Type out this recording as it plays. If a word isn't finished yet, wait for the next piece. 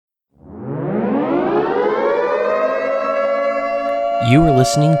You are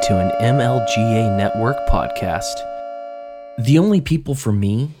listening to an MLGA Network podcast. The only people for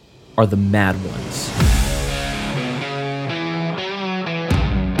me are the mad ones.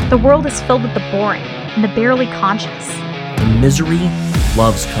 The world is filled with the boring and the barely conscious. And misery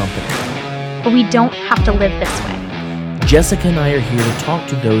loves company. But we don't have to live this way. Jessica and I are here to talk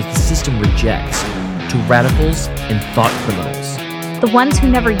to those the system rejects, to radicals and thought criminals. The ones who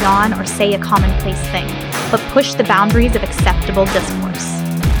never yawn or say a commonplace thing, but push the boundaries of acceptable discourse.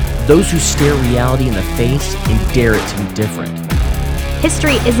 Those who stare reality in the face and dare it to be different.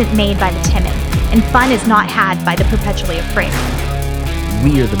 History isn't made by the timid, and fun is not had by the perpetually afraid.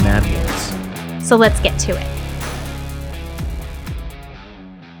 We are the mad ones. So let's get to it.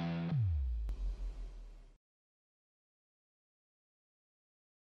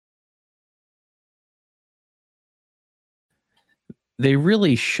 They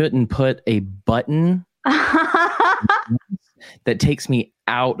really shouldn't put a button that takes me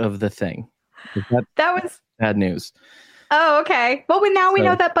out of the thing. That was bad news. Oh, okay. Well, now we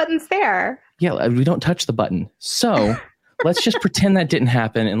know that button's there. Yeah, we don't touch the button. So let's just pretend that didn't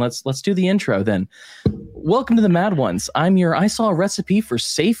happen, and let's do the intro then. Welcome to the Mad Ones. I saw a recipe for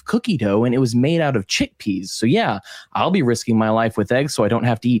safe cookie dough, and it was made out of chickpeas. So yeah, I'll be risking my life with eggs so I don't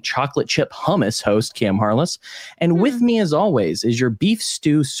have to eat chocolate chip hummus, host Cam Harless. And with me, as always, is your beef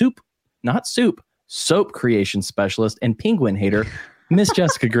stew soap creation specialist and penguin hater, Miss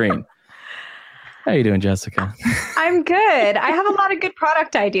Jessica Green. How you doing, Jessica? I'm good. I have a lot of good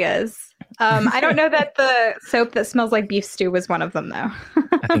product ideas. I don't know that the soap that smells like beef stew was one of them, though.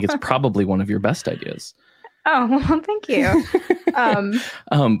 I think it's probably one of your best ideas. Oh, well, thank you.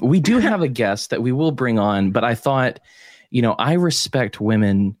 We do have a guest that we will bring on, but I thought, I respect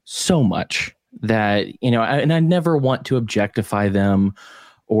women so much that, and I never want to objectify them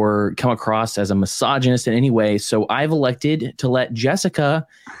or come across as a misogynist in any way. So I've elected to let Jessica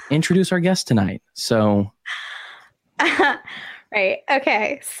introduce our guest tonight. So. Right.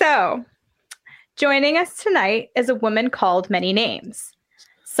 Okay. So joining us tonight is a woman called many names.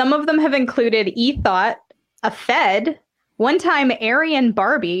 Some of them have included E-Thought, a Fed, one-time Aryan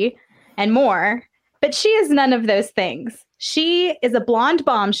Barbie, and more. But she is none of those things. She is a blonde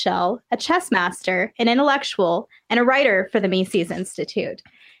bombshell, a chess master, an intellectual, and a writer for the Mises Institute.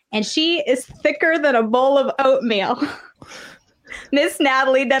 And she is thicker than a bowl of oatmeal. Miss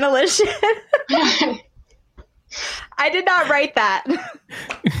Natalie Danelishen. I did not write that.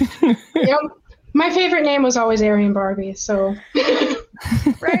 Yep. My favorite name was always Aryan Barbie, so.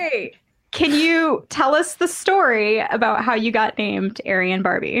 Right. Can you tell us the story about how you got named Aryan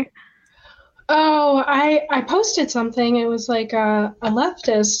Barbie? Oh, I posted something. It was like a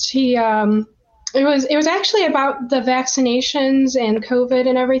leftist. It was actually about the vaccinations and COVID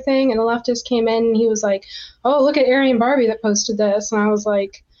and everything. And a leftist came in and he was like, "Oh, look at Aryan Barbie that posted this." And I was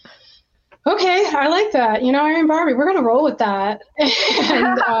like, "Okay, I like that. Aryan Barbie, we're gonna roll with that."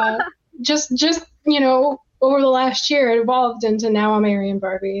 And just over the last year, it evolved into now I'm Aryan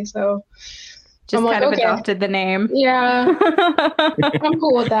Barbie. So just kind of adopted the name. Yeah, I'm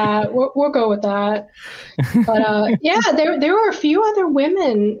cool with that. We'll go with that. But there were a few other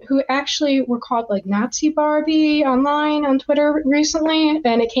women who actually were called like Nazi Barbie online on Twitter recently,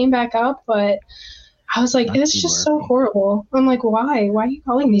 and it came back up. But I was like, it's just so horrible. I'm like, why? Why are you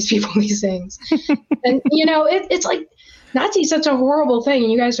calling these people these things? And it's like Nazi is such a horrible thing,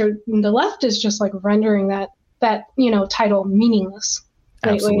 and you guys are the left is just like rendering that title meaningless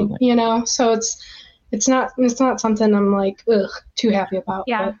lately. Absolutely. So it's not something I'm like too happy about.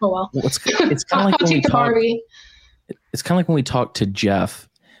 Yeah. But, oh well. It's kind of like when we talk. It's kind of like when we talk to Jeff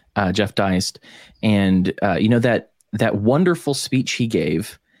Deist, and that wonderful speech he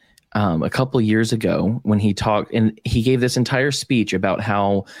gave a couple years ago when he talked, and he gave this entire speech about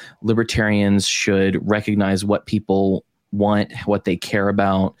how libertarians should recognize what people want, what they care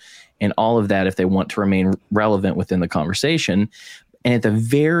about, and all of that if they want to remain relevant within the conversation. And at the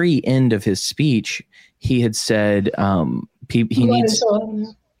very end of his speech, he had said he needs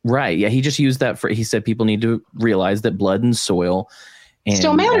right. Yeah, he just used that for. He said people need to realize that blood and soil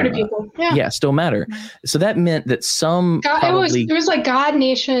still matter to people. Yeah, still matter. So that meant that some it was like God,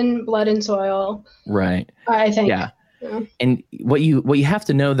 nation, blood and soil. Right. I think. Yeah. And what you have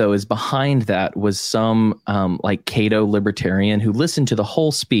to know though is behind that was some like Cato libertarian who listened to the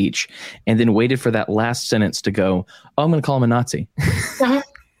whole speech and then waited for that last sentence to go, "Oh, I'm going to call him a Nazi." Uh-huh.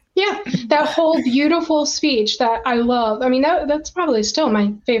 Yeah, that whole beautiful speech that I love. I mean, that's probably still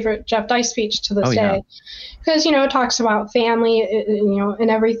my favorite Jeff Deist speech to this day, because it talks about family, and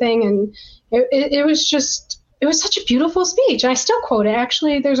everything, and it was just it was such a beautiful speech. And I still quote it.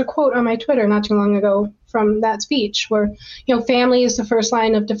 Actually, there's a quote on my Twitter not too long ago from that speech where, family is the first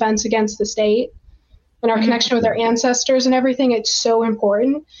line of defense against the state, and our connection with our ancestors and everything. It's so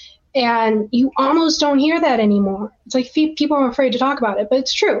important. And you almost don't hear that anymore. It's like people are afraid to talk about it, but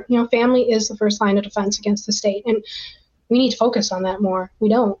it's true. Family is the first line of defense against the state. And we need to focus on that more. We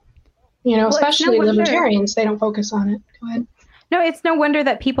don't, especially libertarians, they don't focus on it. Go ahead. No, it's no wonder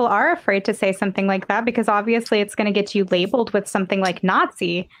that people are afraid to say something like that, because obviously it's going to get you labeled with something like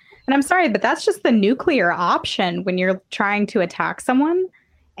Nazi. And I'm sorry, but that's just the nuclear option when you're trying to attack someone.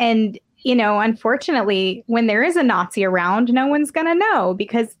 And, unfortunately, when there is a Nazi around, no one's going to know,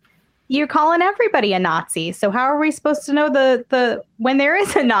 because you're calling everybody a Nazi. So how are we supposed to know the when there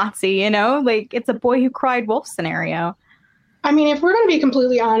is a Nazi, like it's a boy who cried wolf scenario? I mean, if we're going to be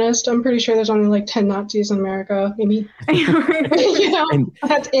completely honest, I'm pretty sure there's only like 10 Nazis in America, maybe.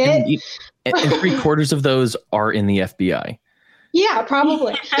 That's it. And 3/4 of those are in the FBI. Yeah,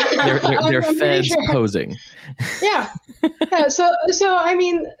 probably. They're feds posing. Yeah. So I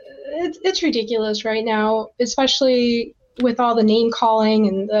mean, it's ridiculous right now, especially with all the name calling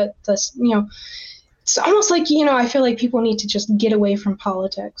and the it's almost like, I feel like people need to just get away from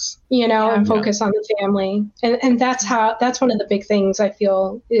politics, and focus on the family. And that's one of the big things I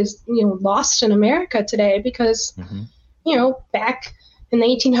feel is, lost in America today, because, back in the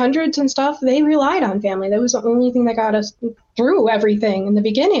 1800s and stuff, they relied on family. That was the only thing that got us through everything in the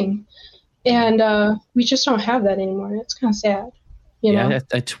beginning. And we just don't have that anymore. It's kind of sad.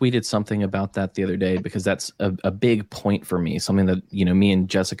 I tweeted something about that the other day, because that's a big point for me, something that, me and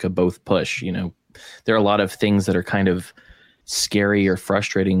Jessica both push. There are a lot of things that are kind of scary or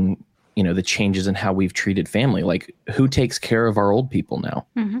frustrating, the changes in how we've treated family. Like, who takes care of our old people now?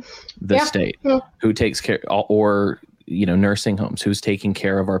 The state. Who takes care, or, nursing homes? Who's taking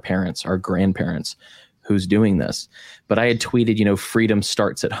care of our parents, our grandparents? Who's doing this? But I had tweeted, freedom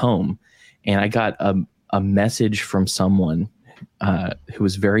starts at home. And I got a message from someone who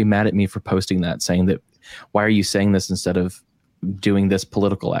was very mad at me for posting that, saying that, why are you saying this instead of doing this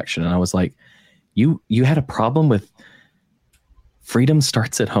political action? And I was like, you had a problem with freedom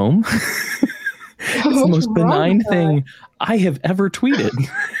starts at home? It's the most benign thing I have ever tweeted.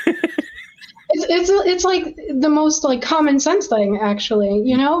 It's like the most like common sense thing, actually,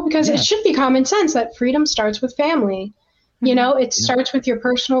 because it should be common sense that freedom starts with family. It starts with your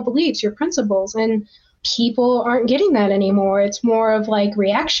personal beliefs, your principles, and people aren't getting that anymore. It's more of like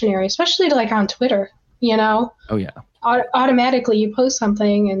reactionary, especially like on Twitter, Oh yeah. Automatically you post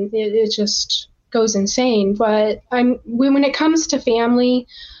something and it just goes insane. But when it comes to family,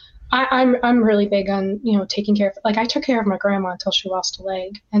 I'm really big on, taking care of, like, I took care of my grandma until she lost a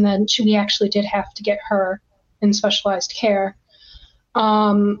leg, and then we actually did have to get her in specialized care.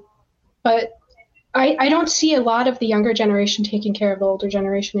 But I don't see a lot of the younger generation taking care of the older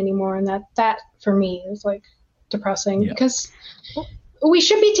generation anymore. And that for me is like depressing, because we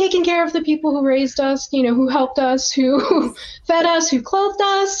should be taking care of the people who raised us, who helped us, who fed us, who clothed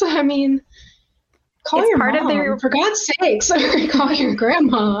us. I mean, call your mom, for God's sakes, call your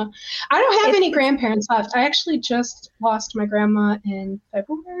grandma. I don't have any grandparents left. I actually just lost my grandma in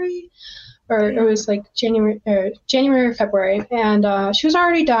February, or it was like January or February, and she was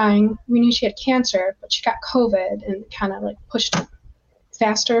already dying. We knew she had cancer, but she got COVID and kind of like pushed it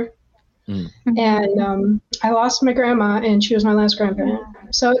faster. And I lost my grandma, and she was my last grandparent.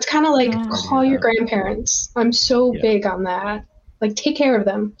 So it's kind of like, call your grandparents. I'm so big on that. Like, take care of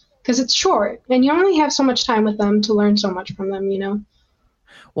them, because it's short, and you only have so much time with them to learn so much from them,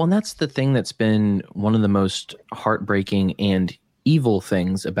 Well, and that's the thing that's been one of the most heartbreaking and evil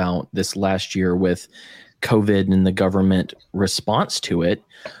things about this last year with COVID and the government response to it,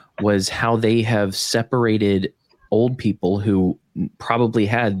 was how they have separated old people who probably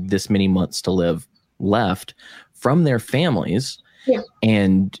had this many months to live left from their families,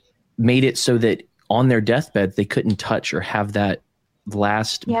 and made it so that on their deathbed they couldn't touch or have that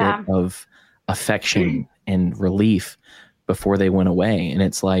last bit of affection and relief before they went away. And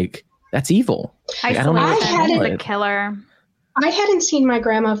it's like, that's evil. I don't know. It's a killer. I hadn't seen my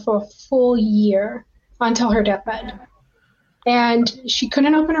grandma for a full year until her deathbed. And she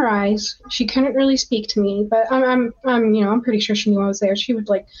couldn't open her eyes. She couldn't really speak to me, but I'm pretty sure she knew I was there. She would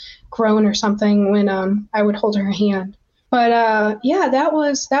like groan or something when I would hold her hand. But that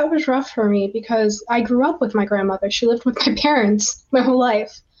was rough for me, because I grew up with my grandmother. She lived with my parents my whole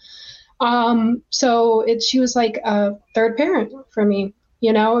life. So she was like a third parent for me.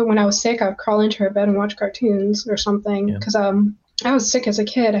 When I was sick, I would crawl into her bed and watch cartoons or something, because I was sick as a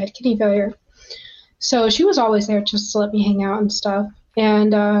kid. I had kidney failure. So she was always there just to let me hang out and stuff.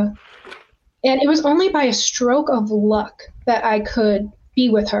 And And it was only by a stroke of luck that I could be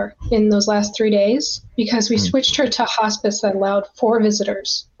with her in those last 3 days, because we switched her to hospice that allowed 4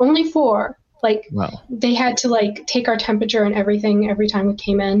 visitors, only 4. Like, wow. They had to like take our temperature and everything every time we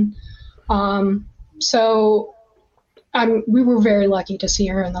came in. So we were very lucky to see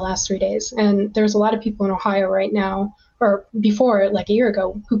her in the last 3 days. And there's a lot of people in Ohio right now, or before, like a year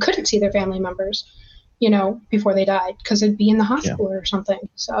ago, who couldn't see their family members, before they died, because they'd be in the hospital or something.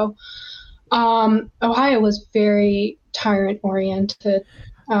 So Ohio was very tyrant oriented.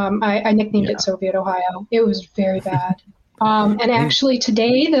 I nicknamed it Soviet Ohio. It was very bad. And actually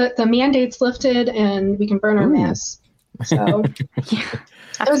today the mandate's lifted and we can burn our masks. So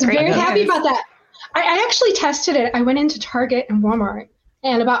I was very happy about that. I actually tested it. I went into Target and Walmart,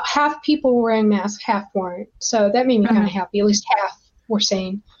 and about half people were wearing masks, half weren't. So that made me kind of happy. At least half were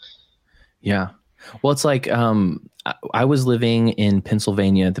sane. Yeah. Well, it's like I was living in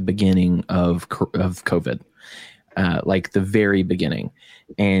Pennsylvania at the beginning of COVID, like the very beginning,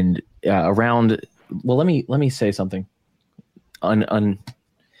 and around. Well, let me say something.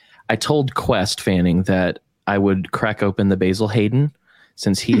 I told Quest Fanning that I would crack open the Basil Hayden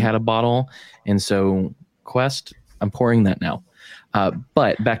since he had a bottle, and so Quest, I'm pouring that now.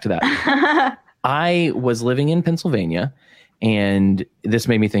 But back to that. I was living in Pennsylvania, and this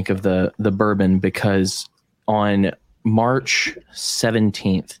made me think of the bourbon, because on March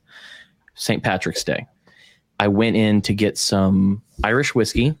 17th, St. Patrick's Day, I went in to get some Irish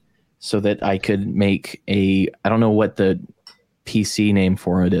whiskey so that I could make I don't know what the PC name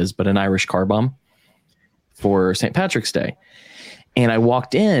for it is, but an Irish car bomb for St. Patrick's Day. And I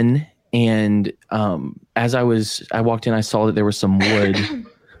walked in, and as I walked in, I saw that there was some wood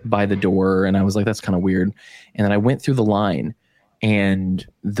by the door, and I was like, that's kind of weird. And then I went through the line, and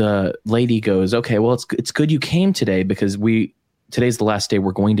the lady goes, okay, well, it's good you came today, because today's the last day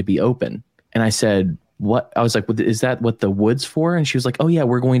we're going to be open. And I said, what? I was like, is that what the wood's for? And she was like, oh yeah,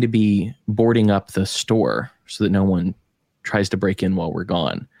 we're going to be boarding up the store so that no one tries to break in while we're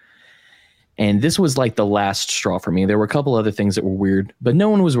gone. And this was like the last straw for me. There were a couple other things that were weird, but no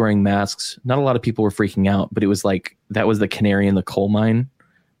one was wearing masks. Not a lot of people were freaking out, but it was like, that was the canary in the coal mine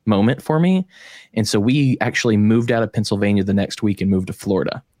moment for me. And so we actually moved out of Pennsylvania the next week and moved to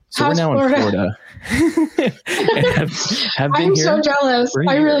Florida. So we're now in Florida. have been I'm here so jealous.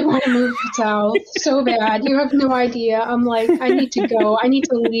 I really want to move south so bad. You have no idea. I'm like, I need to go. I need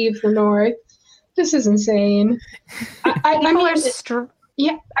to leave the north. This is insane. I mean,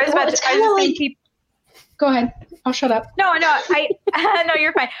 yeah. I was about to say, go ahead. I'll shut up. No, no,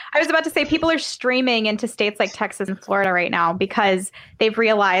 you're fine. I was about to say people are streaming into states like Texas and Florida right now because they've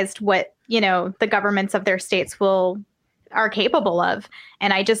realized what, the governments of their states are capable of.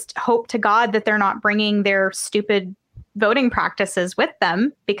 And I just hope to God that they're not bringing their stupid voting practices with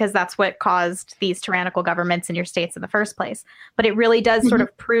them, because that's what caused these tyrannical governments in your states in the first place. But it really does sort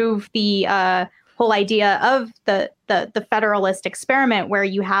of prove the whole idea of the federalist experiment, where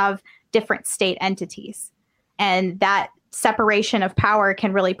you have different state entities. And that separation of power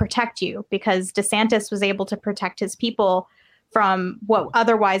can really protect you, because DeSantis was able to protect his people from what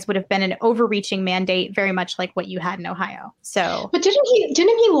otherwise would have been an overreaching mandate, very much like what you had in Ohio. So, but didn't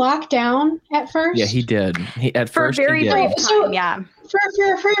he lock down at first? Yeah, he did. For a very brief time. Yeah. For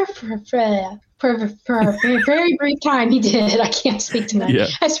a very brief time, he did. I can't speak tonight. Yeah.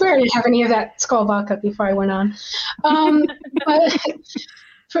 I swear I didn't have any of that Skull vodka before I went on. But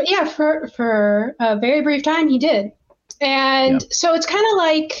for a very brief time, he did. And so it's kind of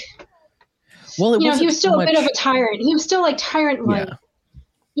like, well, he was still a bit of a tyrant. He was still like tyrant-like.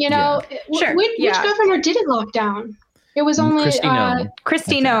 Yeah. Sure. Which governor didn't lock down? It was only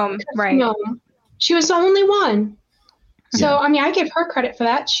Kristi Noem, right? Noem. She was the only one. So, I mean, I give her credit for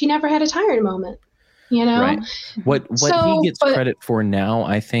that. She never had a tyrant moment, Right. What he gets credit for now,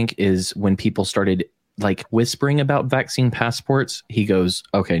 I think, is when people started like whispering about vaccine passports, he goes,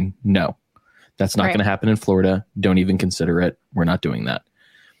 okay, no, that's not going to happen in Florida. Don't even consider it. We're not doing that.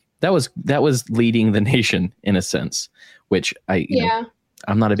 That was leading the nation in a sense, which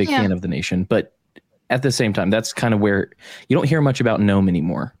I'm not a big fan of the nation, but at the same time, that's kind of where you don't hear much about Noam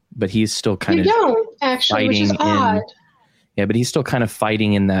anymore, but he's still kind of actually, which is odd. Yeah, but he's still kind of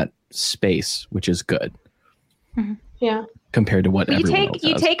fighting in that space, which is good. Mm-hmm. Yeah. Compared to what you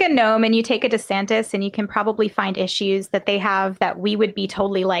take a Noam and you take a DeSantis, and you can probably find issues that they have that we would be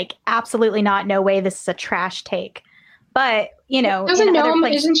totally like, absolutely not, no way, this is a trash take. But doesn't Noam,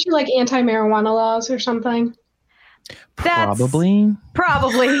 isn't she like anti-marijuana laws or something? Probably.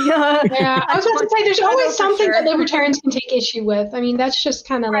 Yeah, I was about to say, there's always something that libertarians can take issue with. I mean, that's just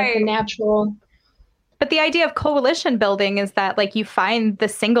kind of like the natural. But the idea of coalition building is that like you find the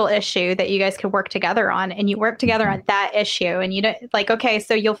single issue that you guys could work together on, and you work together on that issue. And you don't like, okay,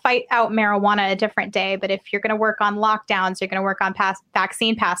 so you'll fight out marijuana a different day, but if you're going to work on lockdowns, you're going to work on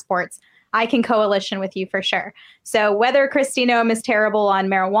vaccine passports, I can coalition with you for sure. So whether Kristi Noem is terrible on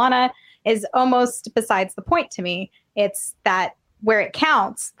marijuana is almost besides the point to me. It's that where it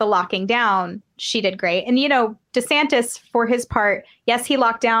counts, the locking down, she did great. And, you know, DeSantis, for his part, yes, he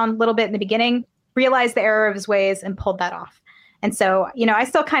locked down a little bit in the beginning, realized the error of his ways and pulled that off. And so, you know, I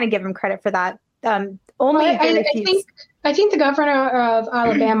still kind of give him credit for that. I think the governor of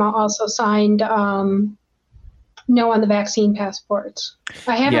Alabama also signed no on the vaccine passports.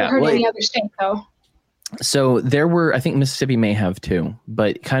 I haven't heard any other state, though. So there were, I think Mississippi may have too,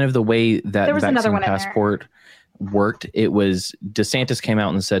 but kind of the way that the vaccine passport worked, it was DeSantis came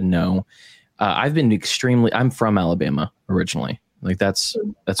out and said no. I'm from Alabama originally. Like that's.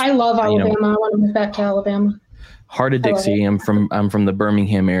 I love Alabama. You know, I want to move back to Alabama. Heart of Dixie. I'm from the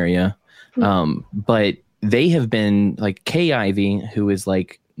Birmingham area. But they have been like Kay Ivey, who is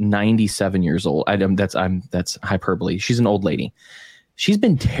like 97 years old. That's hyperbole. She's an old lady. She's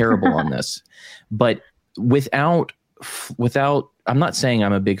been terrible on this, but without, I'm not saying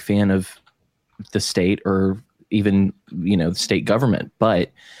I'm a big fan of the state or even, you know, the state government,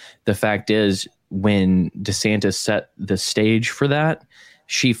 but the fact is when DeSantis set the stage for that,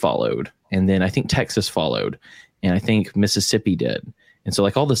 she followed. And then I think Texas followed, and I think Mississippi did. And so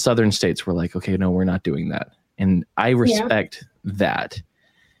like all the southern states were like, okay, no, we're not doing that. And I respect that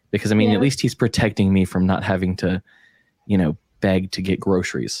because I mean, at least he's protecting me from not having to, you know, beg to get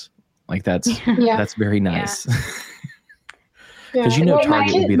groceries. Like that's very nice. Because you know,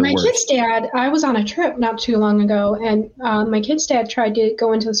 Target would be the worst. My kid's dad, I was on a trip not too long ago, and my kid's dad tried to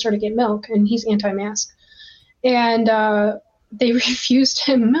go into the store to get milk, and he's anti-mask. And they refused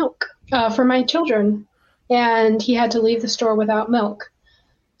him milk for my children, and he had to leave the store without milk.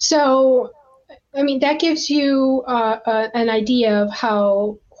 So, I mean, that gives you an idea of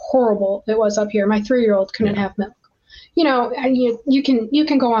how horrible it was up here. My 3-year-old couldn't have milk. You know, and you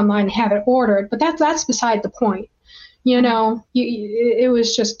can go online and have it ordered, but that's beside the point. You know, it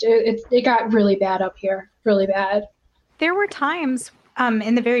was just, it got really bad up here, really bad. There were times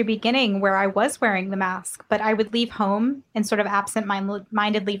in the very beginning where I was wearing the mask, but I would leave home and sort of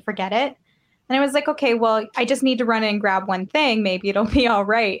absent-mindedly forget it. And I was like, okay, well, I just need to run in and grab one thing. Maybe it'll be all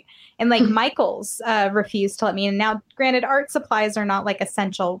right. And like Michael's refused to let me in. Now, granted, art supplies are not like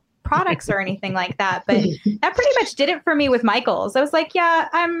essential products or anything like that, but that pretty much did it for me with Michael's. I was like, yeah,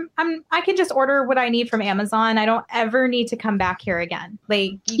 I can just order what I need from Amazon. I don't ever need to come back here again.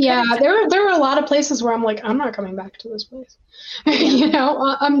 Like, there were a lot of places where I'm like, I'm not coming back to this place. You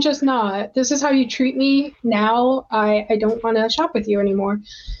know, I'm just not. This is how you treat me now. I don't want to shop with you anymore.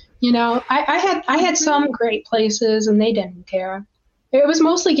 You know, I had some great places and they didn't care. It was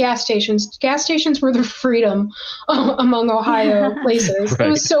mostly gas stations. Gas stations were the freedom among Ohio places. Right. It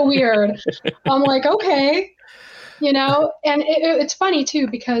was so weird. I'm like, okay, you know, and it's funny too,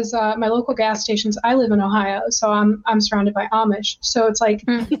 because my local gas stations, I live in Ohio, so I'm surrounded by Amish. So it's like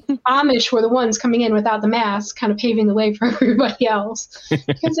Amish were the ones coming in without the mask, kind of paving the way for everybody else,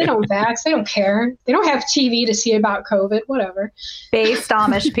 because they don't vax, they don't care. They don't have TV to see about COVID, whatever. Based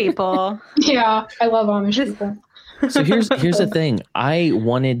Amish people. Yeah, I love Amish people. So here's the thing. I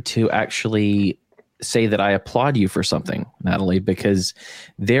wanted to actually say that I applaud you for something, Natalie, because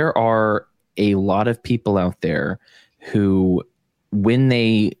there are a lot of people out there who, when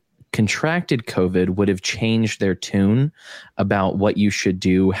they contracted COVID, would have changed their tune about what you should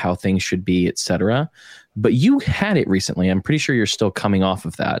do, how things should be, etc. But you had it recently. I'm pretty sure you're still coming off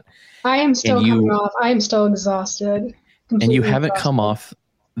of that. I am still coming off. I am still exhausted. And you haven't come off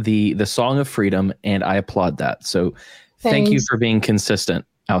the Song of Freedom, and I applaud that. So thank you for being consistent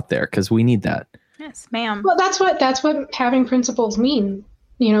out there, because we need that. Yes, ma'am. Well, that's what having principles mean,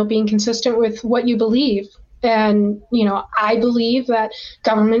 you know, being consistent with what you believe. And, you know, I believe that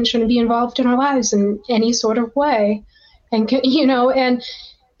government shouldn't be involved in our lives in any sort of way. And, you know, and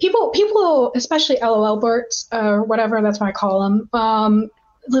people, especially LOL-berts or whatever, that's what I call them,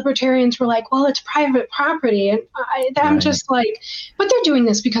 libertarians were like, well, it's private property. And I'm just like, but they're doing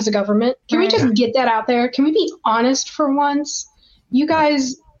this because of government. Can we just get that out there? Can we be honest for once? You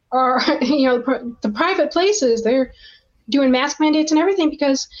guys are, you know, the private places, they're doing mask mandates and everything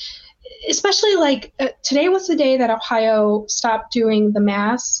because, especially like today was the day that Ohio stopped doing the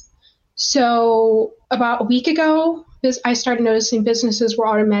masks. So about a week ago, I started noticing businesses were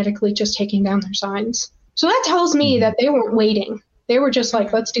automatically just taking down their signs. So that tells me that they weren't waiting. They were just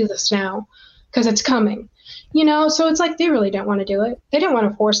like, let's do this now. because it's coming. So it's like they really don't want to do it. They don't want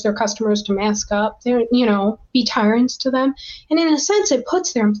to force their customers to mask up. They're, be tyrants to them. And in a sense, it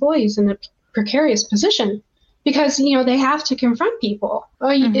puts their employees in a precarious position because, they have to confront people.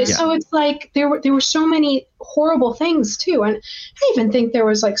 So it's like there were so many horrible things, too. And I even think there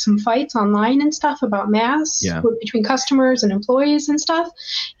was like some fights online and stuff about masks between customers and employees and stuff.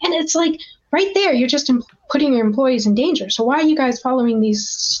 And it's like right there, you're just putting your employees in danger. So why are you guys following these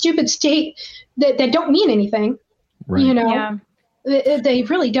stupid state that don't mean anything? Right. They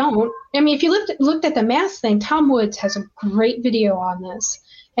really don't. I mean, if you looked at the mask thing, Tom Woods has a great video on this.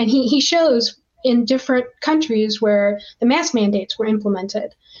 And he shows in different countries where the mask mandates were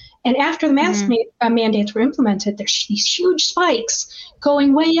implemented. And after the mask mandates were implemented, there's these huge spikes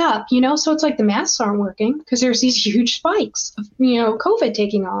going way up, So it's like the masks aren't working because there's these huge spikes of, COVID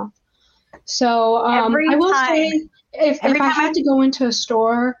taking off. So I will say if I had to go into a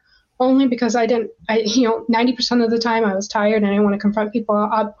store only because 90% of the time I was tired and I didn't want to confront people,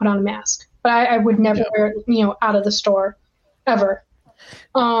 I'd put on a mask. But I would never wear it, out of the store ever.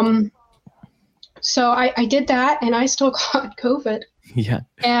 So I did that and I still caught COVID. Yeah.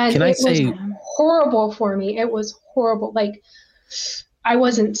 And it was horrible for me. It was horrible. Like I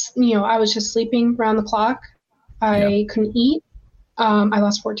wasn't, I was just sleeping around the clock. I couldn't eat. I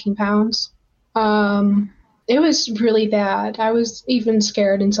lost 14 pounds. It was really bad. I was even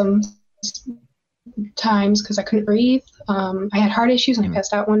scared in some times because I couldn't breathe. I had heart issues and I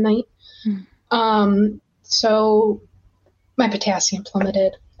passed out one night. So my potassium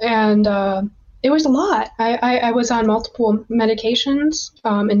plummeted and it was a lot. I was on multiple medications,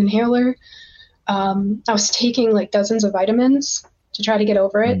 an inhaler. I was taking like dozens of vitamins to try to get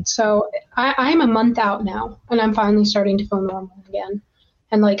over it. So I'm a month out now and I'm finally starting to feel normal again.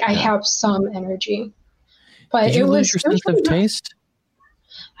 And like I have some energy. But did you lose your sense of taste?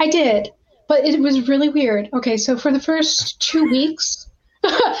 I did, but it was really weird. Okay, so for the first 2 weeks,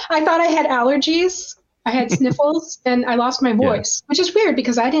 I thought I had allergies. I had sniffles and I lost my voice, which is weird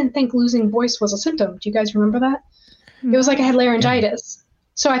because I didn't think losing voice was a symptom. Do you guys remember that? It was like I had laryngitis.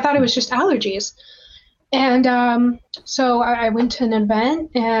 So I thought it was just allergies. And so I went to an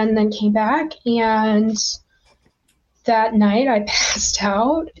event and then came back and that night I passed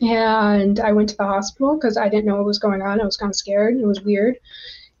out and I went to the hospital because I didn't know what was going on. I was kind of scared. It was weird.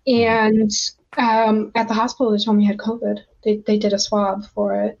 And at the hospital, they told me I had COVID. They did a swab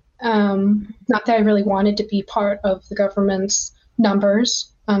for it. Not that I really wanted to be part of the government's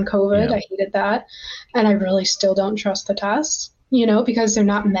numbers on COVID. I hated that. And I really still don't trust the tests, because they're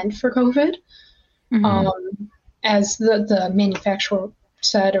not meant for COVID. As the manufacturer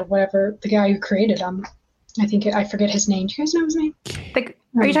said or whatever, the guy who created them. I forget his name. Do you guys know his name? Are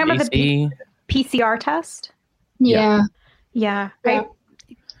you talking about the PCR test? Yeah.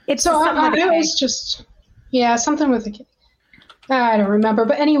 It's so it was just, something with the kid. I don't remember.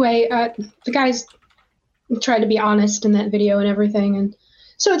 But anyway, the guys tried to be honest in that video and everything. And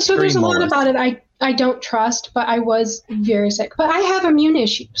so there's a lot about it I don't trust, but I was very sick. But I have immune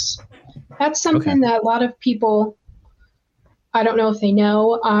issues. That's something that a lot of people, I don't know if they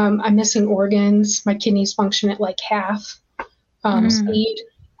know. I'm missing organs. My kidneys function at like half speed.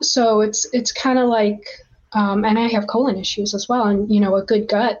 So it's kind of like, and I have colon issues as well. And, a good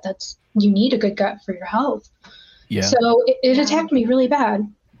gut, you need a good gut for your health. Yeah. So it attacked me really bad.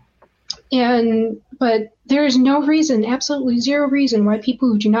 But there is no reason, absolutely zero reason why people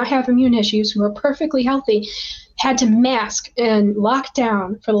who do not have immune issues, who are perfectly healthy, had to mask and lock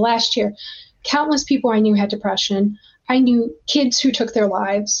down for the last year. Countless people I knew had depression. I knew kids who took their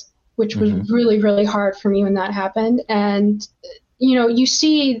lives, which was really, really hard for me when that happened. And, you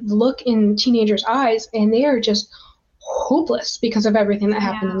see the look in teenagers' eyes and they are just hopeless because of everything that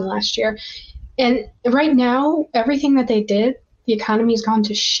happened in the last year. And right now, everything that they did, the economy's gone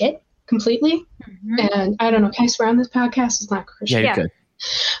to shit completely. And I don't know, can I swear on this podcast? It's not Christian. Yeah, you're good.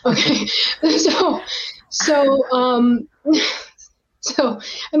 Okay. So,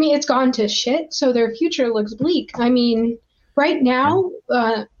 I mean, it's gone to shit. So their future looks bleak. I mean, right now,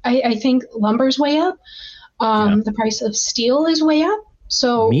 I think lumber's way up. The price of steel is way up.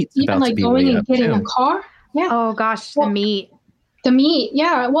 So meat's even like going and getting a car. Yeah. Oh gosh, the meat. The meat.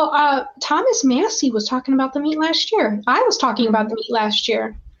 Yeah. Well, Thomas Massey was talking about the meat last year. I was talking about the meat last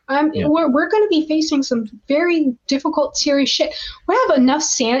year. We're going to be facing some very difficult, serious shit. We have enough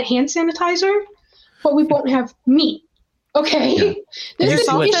hand sanitizer, but we won't have meat. Okay, this is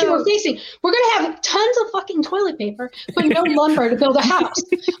the issue we're facing. We're going to have tons of fucking toilet paper, but no lumber to build a house.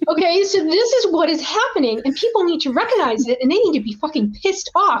 Okay, so this is what is happening, and people need to recognize it, and they need to be fucking pissed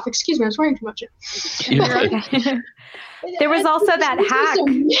off. Excuse me, I'm swearing too much. There was also that hack. So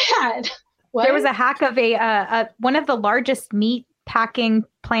mad. What? There was a hack of a one of the largest meat packing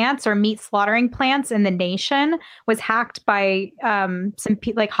plants or meat slaughtering plants in the nation was hacked by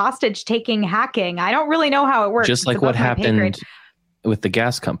like hostage taking hacking. I don't really know how it works. Just like what happened with the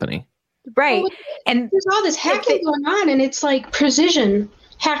gas company. Right. Well, and there's all this hacking going on, and it's like precision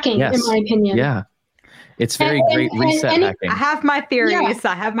hacking, in my opinion. Yeah. It's very great reset hacking. I have my theories.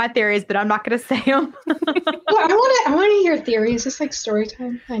 Yeah. I have my theories, but I'm not going to say them. Well, I want to hear theories. It's like story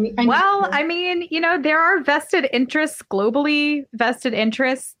time. I mean, you know, there are vested interests, globally vested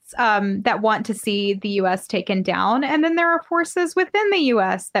interests that want to see the U.S. taken down. And then there are forces within the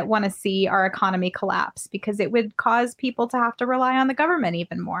U.S. that want to see our economy collapse because it would cause people to have to rely on the government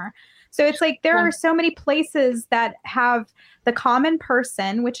even more. So it's like there are so many places that have the common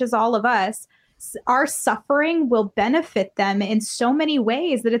person, which is all of us. Our suffering will benefit them in so many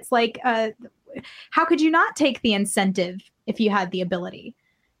ways that it's like, how could you not take the incentive if you had the ability?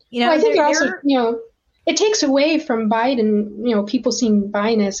 You know, I think also, you know, it takes away from Biden, you know, people seeing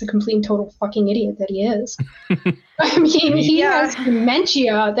Biden as a complete and total fucking idiot that he is. I mean, he has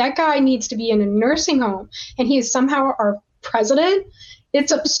dementia. That guy needs to be in a nursing home, and he is somehow our president.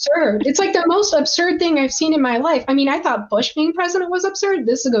 It's absurd. It's like the most absurd thing I've seen in my life. I mean, I thought Bush being president was absurd.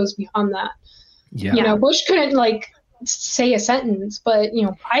 This goes beyond that. Yeah. You know, Bush couldn't like say a sentence, but you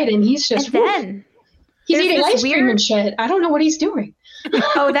know, Biden, he's just then he's eating ice cream and shit. I don't know what he's doing.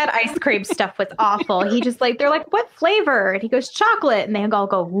 Oh, that ice cream stuff was awful. He just like, they're like, what flavor? And he goes, chocolate. And they all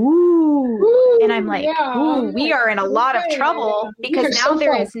go, ooh. And I'm like, ooh, we are in a lot of trouble because now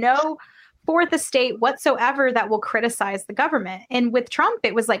there is no fourth estate whatsoever that will criticize the government. And with Trump,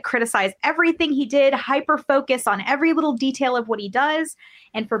 it was like criticize everything he did, hyper focus on every little detail of what he does.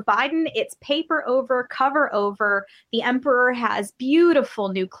 And for Biden, it's paper over, cover over. The emperor has beautiful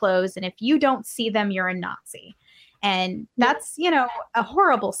new clothes. And if you don't see them, you're a Nazi. And that's, you know, a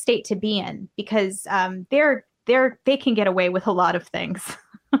horrible state to be in because they can get away with a lot of things.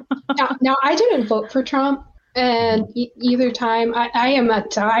 Now, I didn't vote for Trump. And either time, I am a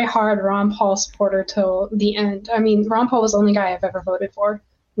diehard Ron Paul supporter till the end. I mean, Ron Paul was the only guy I've ever voted for.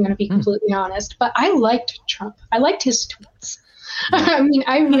 I'm going to be completely honest. But I liked Trump. I liked his tweets. I mean,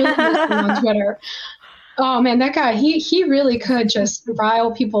 I really liked him on Twitter. Oh, man, that guy, he really could just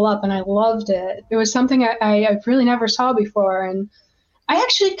rile people up, and I loved it. It was something I really never saw before, and I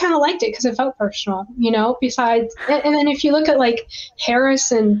actually kind of liked it because it felt personal, you know, besides, and then if you look at like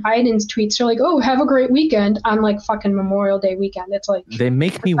Harris and Biden's tweets, they're like, oh, have a great weekend on like fucking Memorial Day weekend. It's like, they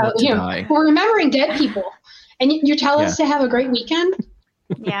make me want to die. We're remembering dead people and you tell us to have a great weekend.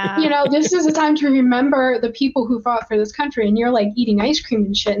 Yeah. You know, this is a time to remember the people who fought for this country, and you're like eating ice cream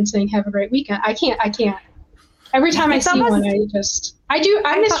and shit and saying, have a great weekend. I can't. Every time I see one, I miss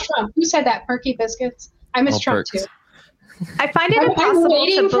Trump. Who said that? Perky biscuits. I miss Trump too. I find it impossible. I'm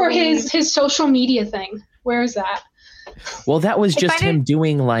waiting for his social media thing. Where is that? Well, that was just him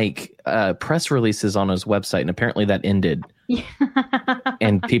doing like press releases on his website, and apparently that ended.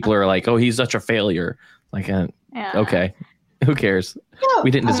 And people are like, "Oh, he's such a failure." Like, okay, who cares? No,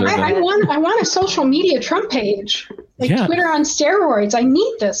 we didn't deserve it. I want a social media Trump page, like Twitter on steroids. I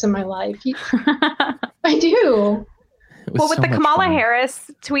need this in my life. I do. Well, with the Kamala Harris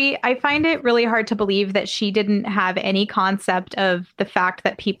tweet, I find it really hard to believe that she didn't have any concept of the fact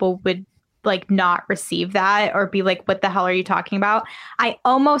that people would like not receive that or be like, what the hell are you talking about? I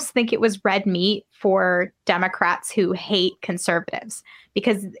almost think it was red meat for Democrats who hate conservatives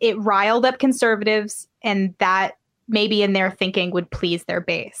because it riled up conservatives, and that maybe in their thinking would please their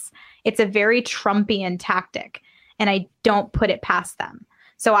base. It's a very Trumpian tactic, and I don't put it past them.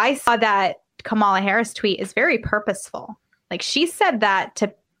 So I saw that Kamala Harris tweet is very purposeful. Like she said that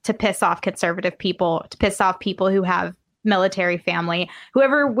to piss off conservative people, to piss off people who have military family,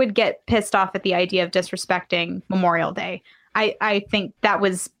 whoever would get pissed off at the idea of disrespecting Memorial Day. I think that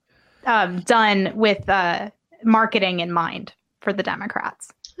was done with marketing in mind for the Democrats.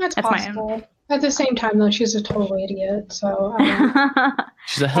 That's possible. At the same time, though, she's a total idiot. So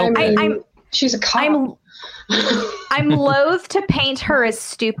she's a help. She's a cop. I'm loath to paint her as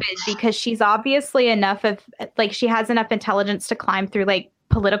stupid because she's obviously she has enough intelligence to climb through like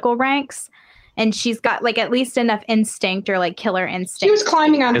political ranks, and she's got like at least enough instinct or like killer instinct. She was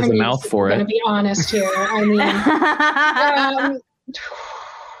climbing on her knees. Mouth for it. I'm gonna be honest here. I mean,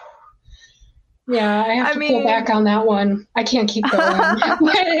 yeah, I have to pull back on that one. I can't keep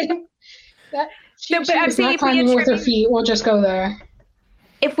going. She's not climbing with her feet. We'll just go there.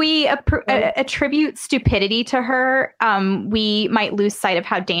 If we attribute stupidity to her, we might lose sight of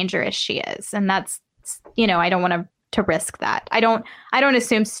how dangerous she is. And that's, you know, I don't want to risk that. I don't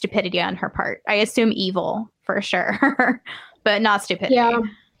assume stupidity on her part. I assume evil for sure, but not stupidity. Yeah.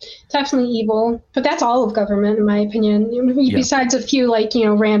 definitely evil. But that's all of government, in my opinion. Besides a few like,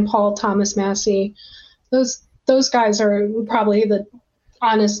 Rand Paul, Thomas Massey, those guys are probably the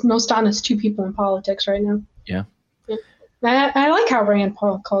most honest two people in politics right now. Yeah. I like how Rand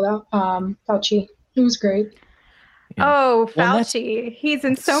Paul called out Fauci. It was great. Yeah. Oh, Fauci. He's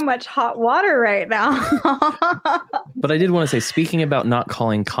in so much hot water right now. But I did want to say, speaking about not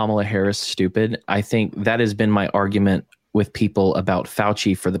calling Kamala Harris stupid, I think that has been my argument with people about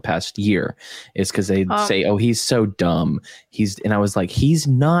Fauci for the past year, is because they say, oh, he's so dumb. And I was like, he's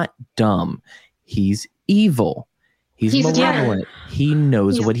not dumb. He's evil. He's malevolent. He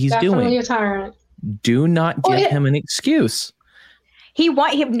knows what he's doing. A tyrant. Do not give him an excuse. He's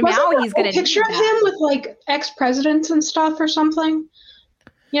going to picture of him with like ex-presidents and stuff or something.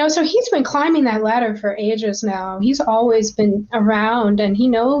 So he's been climbing that ladder for ages now. He's always been around, and he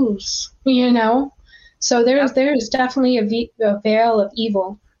knows. So there's definitely a veil of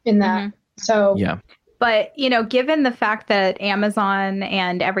evil in that. Mm-hmm. So yeah. But, given the fact that Amazon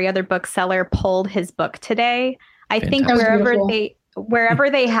and every other bookseller pulled his book today, I think wherever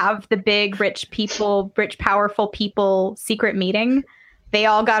they have the big, rich, powerful people secret meeting, they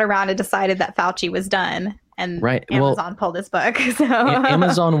all got around and decided that Fauci was done. And Amazon pulled his book. So.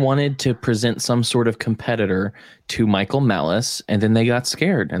 Amazon wanted to present some sort of competitor to Michael Malice, and then they got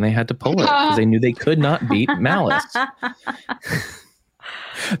scared and they had to pull it because they knew they could not beat Malice.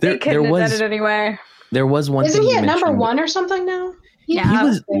 They couldn't have done it anyway. There was one. Isn't he at number 1 or something now? Yeah, he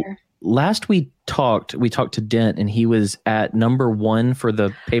was there. Last we talked to Dent, and he was at number 1 for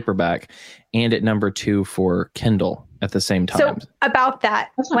the paperback and at number 2 for Kindle at the same time. So about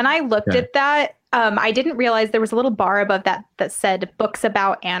that, when I looked at that, I didn't realize there was a little bar above that said books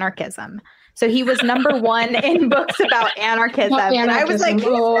about anarchism. So he was number 1 in books about anarchism. And I was like, he's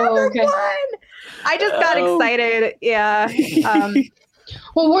number 1. I just got excited. Yeah.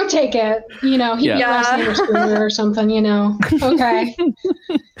 Well, we'll take it. He last name Spooner or something, Okay.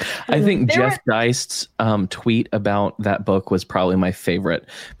 I think Jeff Geist's tweet about that book was probably my favorite,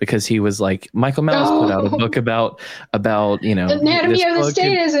 because he was like, Michael Malice put out a book about Anatomy of the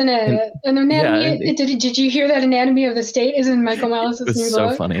State, isn't it? Did you hear that Anatomy of the State is in Michael Malice's new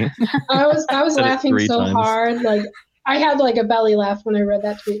book? So funny. I was laughing so hard. Like, I had like a belly laugh when I read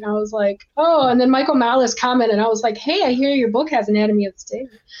that tweet. I was like, oh, and then Michael Malice commented, and I was like, hey, I hear your book has Anatomy of the State.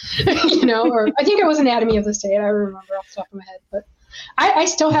 Or I think it was Anatomy of the State. I remember off the top of my head. But I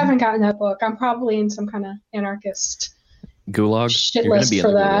still haven't gotten that book. I'm probably in some kind of anarchist gulag shit list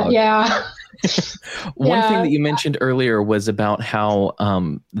for that. Gulag. Yeah. One thing that you mentioned earlier was about how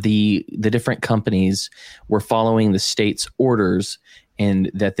the different companies were following the state's orders,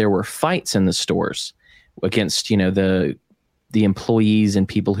 and that there were fights in the stores against the employees and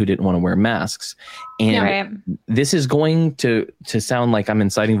people who didn't want to wear masks. And this is going to sound like I'm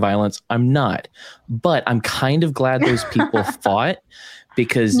inciting violence. I'm not, but I'm kind of glad those people fought,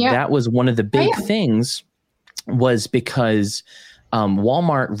 because that was one of the big things, was because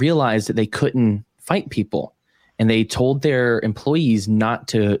Walmart realized that they couldn't fight people, and they told their employees not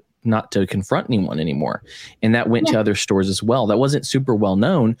to confront anyone anymore. And that went to other stores as well. That wasn't super well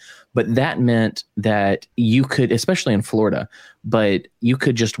known, but that meant that you could, especially in Florida, but you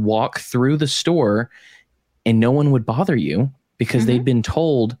could just walk through the store and no one would bother you, because they'd been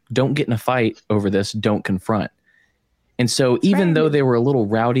told, don't get in a fight over this, don't confront. And so even though they were a little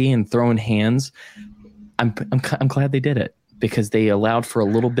rowdy and throwing hands, I'm glad they did it, because they allowed for a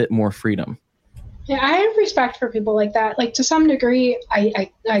little bit more freedom. Yeah, I have respect for people like that. Like, to some degree, I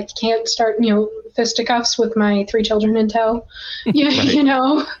can't start, fisticuffs with my 3 children in tow,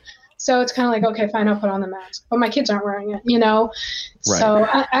 So it's kind of like, okay, fine, I'll put on the mask. But my kids aren't wearing it, Right. So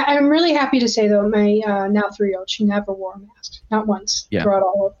I'm really happy to say, though, my now 3-year-old, she never wore a mask, not once, throughout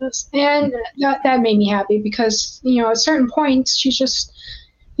all of this. And that made me happy, because, at certain points, she's just,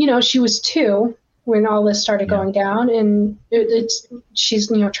 she was 2 when all this started going down, and she's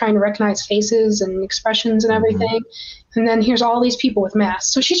trying to recognize faces and expressions and everything, and then here's all these people with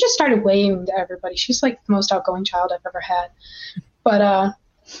masks, so she just started waving to everybody. She's like the most outgoing child I've ever had. But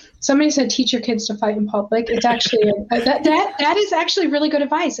somebody said, teach your kids to fight in public. It's actually that is actually really good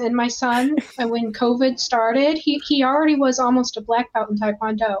advice. And my son, when COVID started, he already was almost a black belt in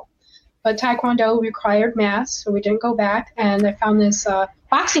Taekwondo, but Taekwondo required masks, so we didn't go back. And I found this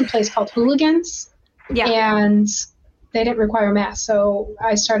boxing place called Hooligans. Yeah. And they didn't require masks. So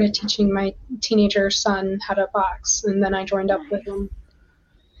I started teaching my teenager son how to box, and then I joined up with him.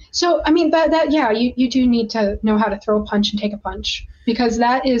 So, I mean, you do need to know how to throw a punch and take a punch, because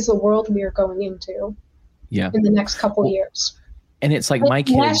that is the world we are going into in the next couple years. And it's like my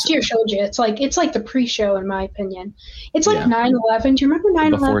kids last year showed you. It's like the pre-show, in my opinion. It's like 9/11. Do you remember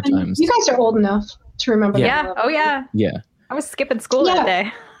 9/11? You guys are old enough to remember. Yeah. 9/11. Oh yeah. Yeah. I was skipping school that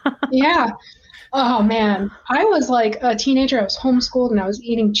day. Yeah. Oh man, I was like a teenager. I was homeschooled and I was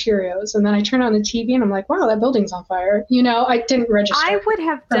eating Cheerios, and then I turned on the TV and I'm like, "Wow, that building's on fire!" You know, I didn't register. I would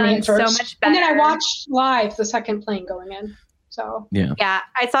have done so much better. And then I watched live the second plane going in. So yeah,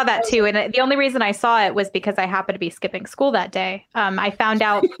 I saw that too. And the only reason I saw it was because I happened to be skipping school that day. I found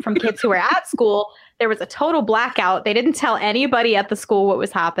out from kids who were at school there was a total blackout. They didn't tell anybody at the school what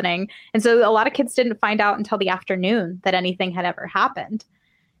was happening, and so a lot of kids didn't find out until the afternoon that anything had ever happened.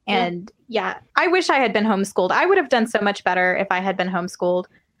 And I wish I had been homeschooled. I would have done so much better if I had been homeschooled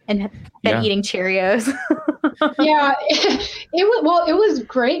and been eating Cheerios. It was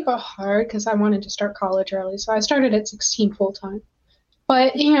great, but hard because I wanted to start college early. So I started at 16 full time.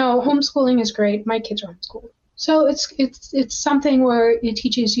 But, you know, homeschooling is great. My kids are homeschooled. So it's something where it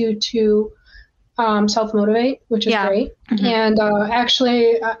teaches you to self-motivate, which is great. Mm-hmm. And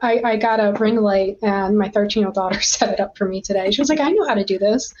actually, I got a ring light, and my 13-year-old daughter set it up for me today. She was like, I know how to do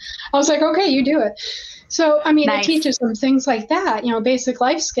this. I was like, okay, you do it. So, I mean, It teaches them things like that, you know, basic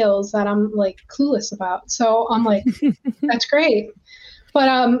life skills that I'm like clueless about. So I'm like, that's great. But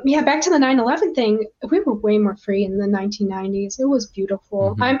back to the 9/11 thing. We were way more free in the 1990s. It was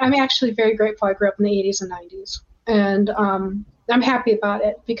beautiful. Mm-hmm. I'm actually very grateful I grew up in the 80s and 90s. And I'm happy about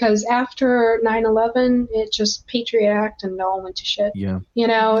it because after 9/11, it just Patriot Act and it all went to shit. Yeah. You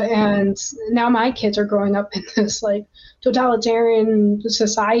know, and now my kids are growing up in this like totalitarian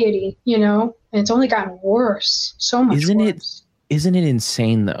society, you know, and it's only gotten worse. So much worse. Isn't it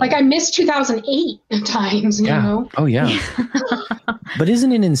insane though? Like I miss 2008 at times, you know? Oh yeah. But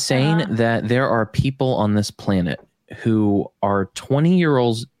isn't it insane that there are people on this planet who are 20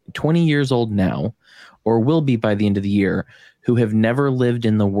 years old now, or will be by the end of the year, who have never lived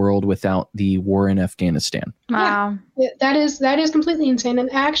in the world without the war in Afghanistan? Wow. Yeah, that is completely insane.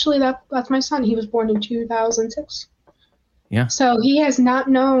 And actually that's my son. He was born in 2006. Yeah. So he has not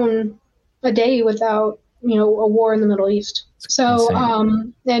known a day without, you know, a war in the Middle East. So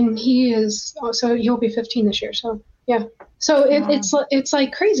and he'll be 15 this year. So yeah. So it's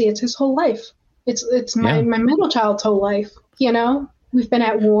like crazy. It's his whole life. It's my middle child's whole life, you know? We've been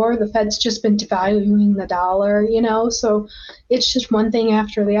at war. The Fed's just been devaluing the dollar, you know? So it's just one thing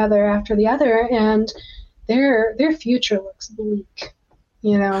after the other, and their future looks bleak,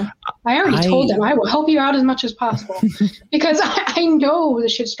 you know? I already told them I will help you out as much as possible because I know the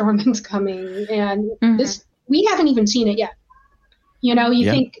shitstorm is coming, and we haven't even seen it yet. You know, you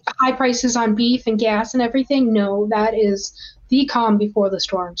think high prices on beef and gas and everything? No, that is the calm before the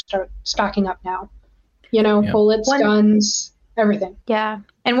storm. Start stocking up now. You know, bullets, guns, everything. Yeah.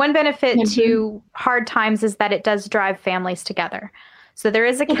 And one benefit to hard times is that it does drive families together. So there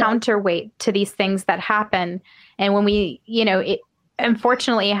is a counterweight to these things that happen. And when we, you know,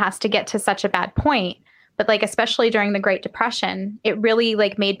 unfortunately, it has to get to such a bad point. But like, especially during the Great Depression, it really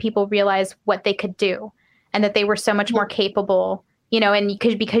like made people realize what they could do and that they were so much more capable, you know, and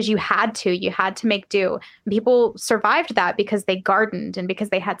because you had to make do. And people survived that because they gardened and because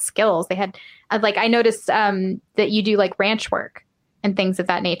they had skills. They had like, I noticed that you do like ranch work and things of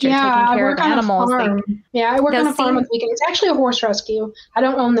that nature, taking care of animals. I work on a farm with weekend. It's actually a horse rescue. I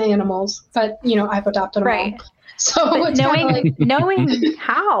don't own the animals, but you know, I've adopted them all. So knowing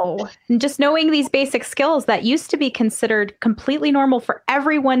how, and just knowing these basic skills that used to be considered completely normal for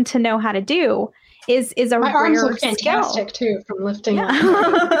everyone to know how to do is a my rare arms look fantastic skill. Too from lifting. but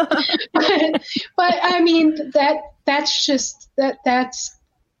I mean that's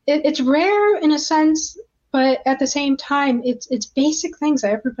it's rare in a sense, but at the same time it's basic things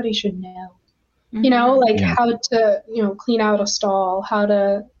that everybody should know. Mm-hmm. You know, like how to, you know, clean out a stall, how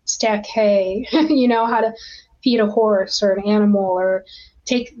to stack hay, you know, how to feed a horse or an animal, or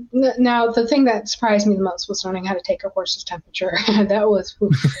now the thing that surprised me the most was learning how to take a horse's temperature. That was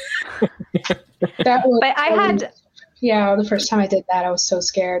the first time I did that, I was so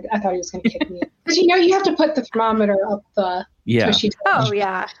scared. I thought he was going to kick me because you know you have to put the thermometer up the tushy touch. Through the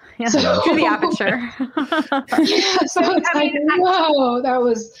aperture. So it's whoa, that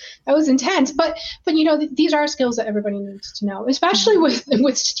was intense. But you know, these are skills that everybody needs to know, especially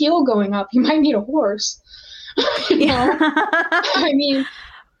with steel going up. You might need a horse. You know? I mean,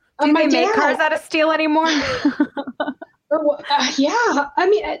 do they make cars out of steel anymore? I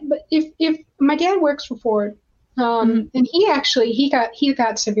mean, but if my dad works for Ford, and he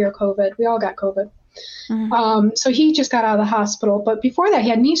got severe COVID. We all got COVID. Mm-hmm. So he just got out of the hospital, but before that he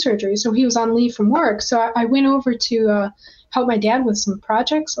had knee surgery, so he was on leave from work. So I went over to help my dad with some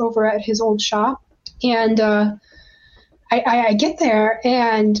projects over at his old shop, and I get there,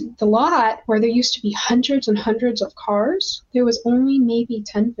 and the lot where there used to be hundreds and hundreds of cars, there was only maybe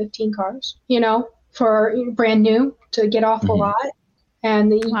 10, 15 cars, for brand new to get off the lot,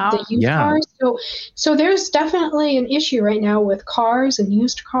 and the used cars. So there's definitely an issue right now with cars and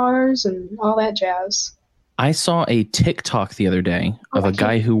used cars and all that jazz. I saw a TikTok the other day of a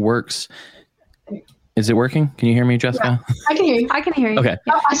guy who works. Is it working? Can you hear me, Jessica? Yeah, I can hear you. I can hear you. Okay.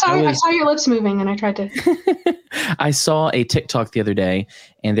 I saw your lips moving, and I tried to. I saw a TikTok the other day,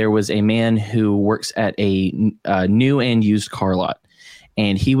 and there was a man who works at a new and used car lot.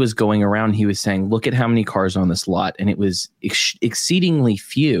 And he was going around, he was saying, look at how many cars are on this lot. And it was exceedingly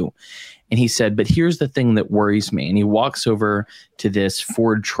few. And he said, but here's the thing that worries me. And he walks over to this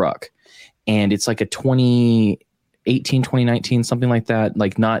Ford truck, and it's like a 2018, 2019, something like that,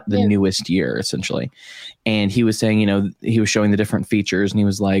 like not the newest year, essentially. And he was saying, he was showing the different features, and he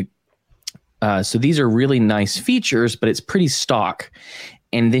was like, so these are really nice features, but it's pretty stock.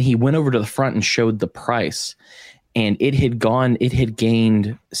 And then he went over to the front and showed the price, and it had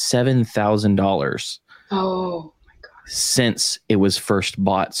gained $7,000. Oh my God. Since it was first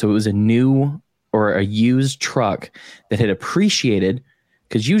bought. So it was a new or a used truck that had appreciated,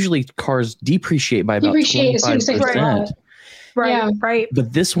 because usually cars depreciate by about 25%. Right.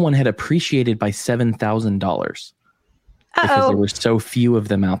 But this one had appreciated by $7,000 because there were so few of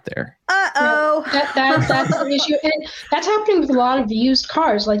them out there. That's an issue, and that's happening with a lot of used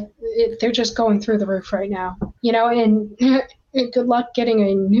cars. Like they're just going through the roof right now, and good luck getting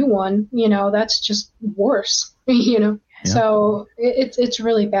a new one. That's just worse. Yeah. So it's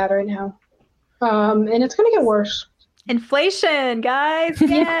really bad right now, and it's going to get worse. Inflation, guys!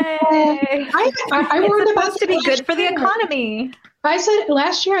 Yay! I worried it's about supposed to be good for the economy. I said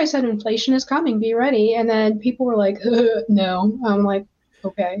last year, inflation is coming. Be ready. And then people were like, no. I'm like,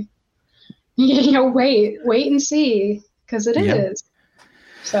 okay. Wait and see, because it is.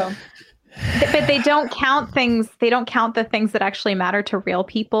 So. But they don't count things. They don't count the things that actually matter to real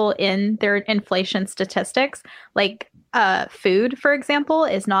people in their inflation statistics. Like food, for example,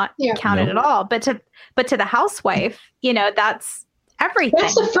 is not counted at all. But to the housewife, that's everything.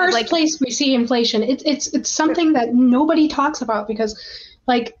 That's the first place we see inflation. It's something that nobody talks about, because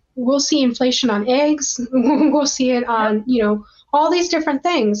we'll see inflation on eggs, we'll see it on all these different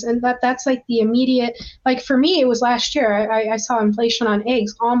things, and that's like the immediate. For me, it was last year. I saw inflation on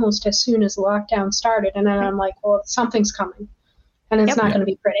eggs almost as soon as the lockdown started, and then I'm like, well, something's coming, and it's not going to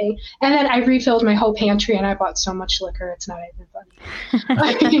be pretty. And then I refilled my whole pantry, and I bought so much liquor, it's not even funny.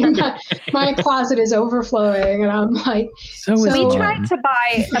 My closet is overflowing, and I'm like, we tried to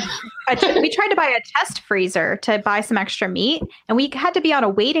buy a test freezer to buy some extra meat, and we had to be on a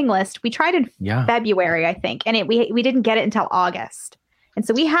waiting list. We tried in February, I think, and we didn't get it until August. And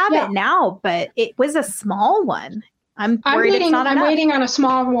so we have it now, but it was a small one. I'm worried it's not enough. I'm waiting on a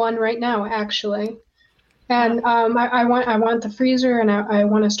small one right now, actually. And I want the freezer, and I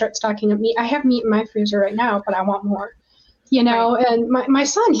want to start stocking up meat. I have meat in my freezer right now, but I want more. Right. And my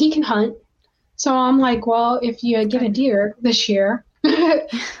son, he can hunt. So I'm like, well, if you get a deer this year,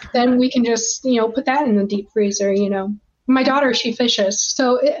 then we can just, put that in the deep freezer, My daughter, she fishes.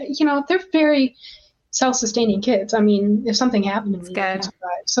 So, they're very self-sustaining kids. I mean, if something happened to me, they can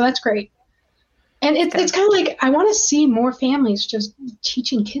survive. So that's great. And it's kind of like, I want to see more families just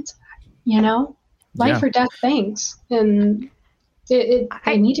teaching kids that, life or death things. And they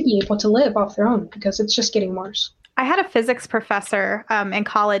need to be able to live off their own, because it's just getting worse. I had a physics professor in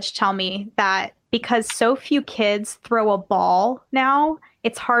college tell me that because so few kids throw a ball now,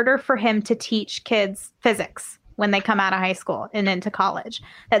 it's harder for him to teach kids physics when they come out of high school and into college.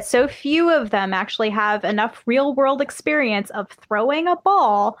 That so few of them actually have enough real world experience of throwing a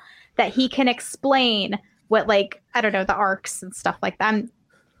ball that he can explain what, the arcs and stuff like that.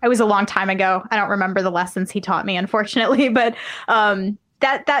 It was a long time ago. I don't remember the lessons he taught me, unfortunately, but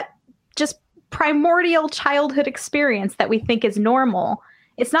that just primordial childhood experience that we think is normal.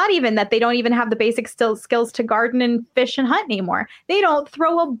 It's not even that they don't even have the basic skills to garden and fish and hunt anymore. They don't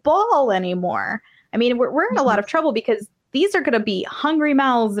throw a ball anymore. I mean, we're in a lot of trouble, because these are going to be hungry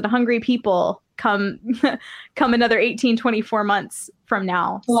mouths and hungry people come another 18, 24 months from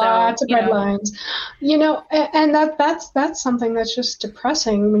now. Lots of red lines, and that's something that's just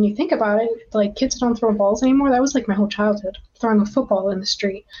depressing when you think about it. Like, kids don't throw balls anymore. That was like my whole childhood, throwing a football in the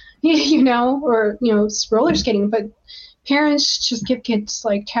street, or roller skating. But parents just give kids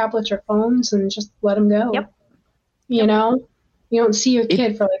tablets or phones and just let them go. Yep. You don't see your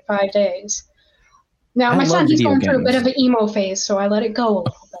kid for 5 days. Now, my son, he's going through a bit of an emo phase, so I let it go a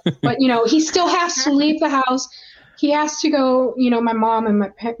little bit. But, he still has to leave the house. he has to go, my mom and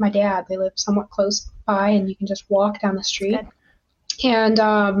my dad, they live somewhat close by, and you can just walk down the street. And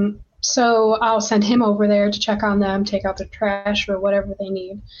so I'll send him over there to check on them, take out their trash or whatever they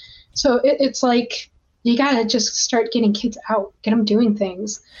need. So it's like, you got to just start getting kids out, get them doing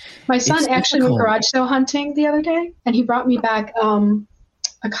things. My son actually went garage sale hunting the other day, and he brought me back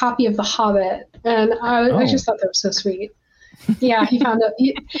a copy of The Hobbit. And I just thought that was so sweet. Yeah, he found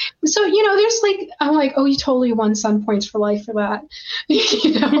it. So, there's like, I'm like, oh, you totally won Sun Points for life for that.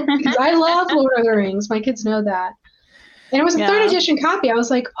 Because I love Lord of the Rings. My kids know that. And it was a third edition copy. I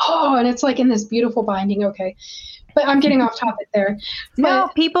was like, oh, and it's like in this beautiful binding. Okay. But I'm getting off topic there. No,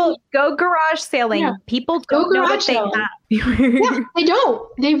 people go garage sailing. Yeah. People don't know what they have. Yeah, they don't.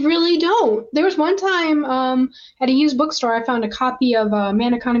 They really don't. There was one time at a used bookstore, I found a copy of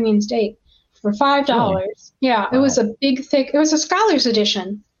Man, Economy, and State for $5. Oh. Yeah, it was a big, thick, it was a scholar's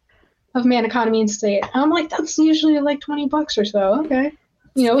edition of Man, Economy, and State. And I'm like, that's usually like $20 or so. Okay.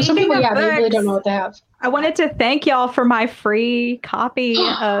 Some people, they really don't know what they have. I wanted to thank y'all for my free copy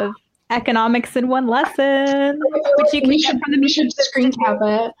of Economics in One Lesson, which you can get from the Mises screen cap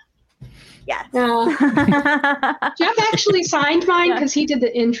it. Yes. Jeff actually signed mine because he did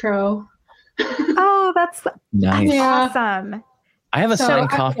the intro. Oh, that's nice. Awesome. I have a signed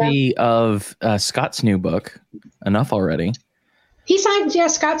copy of Scott's new book. Enough already.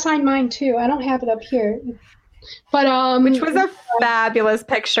 Scott signed mine too. I don't have it up here. But which was a fabulous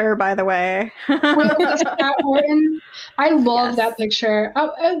picture, by the way. I love that picture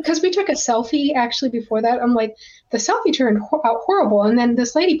because we took a selfie actually before that. I'm like, the selfie turned out horrible, and then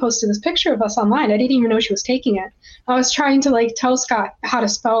this lady posted this picture of us online. I didn't even know she was taking it. I was trying to like tell Scott how to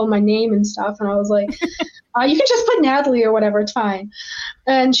spell my name and stuff, and I was like, you can just put Natalie or whatever, it's fine.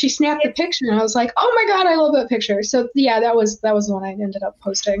 And she snapped the picture, and I was like, oh my god, I love that picture. So yeah, that was the one I ended up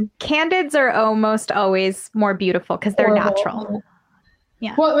posting. Candids are almost always more beautiful because they're natural.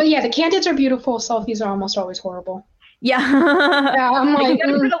 Yeah. Well, yeah, the candids are beautiful. Selfies are almost always horrible. Yeah. Yeah, I'm like, you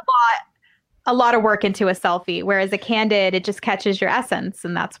gotta put a lot of work into a selfie, whereas a candid, it just catches your essence,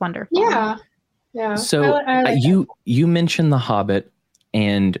 and that's wonderful. Yeah. Yeah. So I like you mentioned The Hobbit,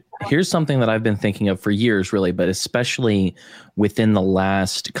 and here's something that I've been thinking of for years, really, but especially within the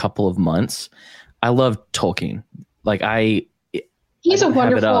last couple of months. I love Tolkien. Like he's a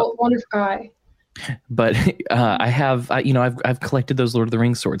wonderful guy. But I've collected those Lord of the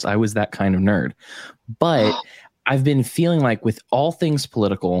Rings swords. I was that kind of nerd. But I've been feeling like with all things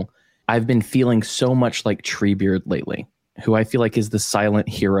political, I've been feeling so much like Treebeard lately, who I feel like is the silent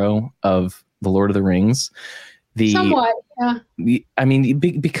hero of the Lord of the Rings. Somewhat, yeah. I mean,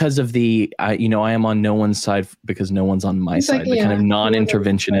 because of I am on no one's side because no one's on my side. The kind of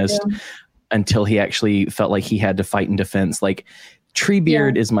non-interventionist until he actually felt like he had to fight in defense. Like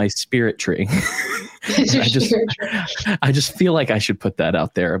Treebeard is my spirit tree. I just feel like I should put that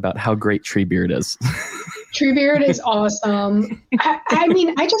out there about how great Treebeard is. Treebeard is awesome. I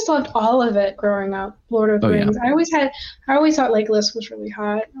mean, I just loved all of it growing up. Lord of the Rings. Yeah. I always thought Legolas was really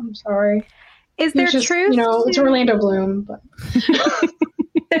hot. I'm sorry. Is there truth? It's Orlando Bloom, but.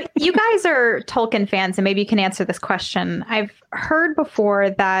 You guys are Tolkien fans, and maybe you can answer this question. I've heard before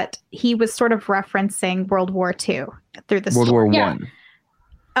that he was sort of referencing World War II through the World War I.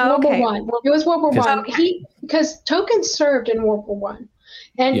 Oh, okay. World War I. It was World War I. Because Tolkien served in World War I.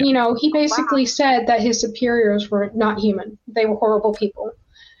 And, he basically said that his superiors were not human. They were horrible people.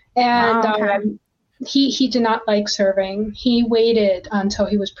 And he did not like serving. He waited until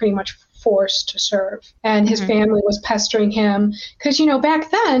he was pretty much forced to serve. And his family was pestering him. Because, back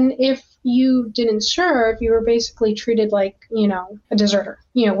then, if you didn't serve, you were basically treated like, a deserter.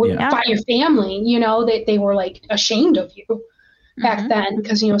 By your family, they were like ashamed of you back then.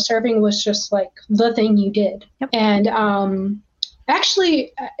 Because, serving was just like the thing you did. Yep. And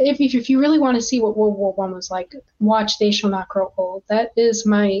actually, if you really want to see what World War I was like, watch They Shall Not Grow Old. That is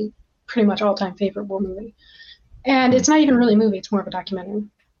my pretty much all-time favorite war movie. And it's not even really a movie. It's more of a documentary.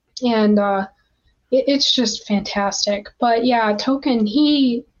 And it's just fantastic. But yeah, Tolkien,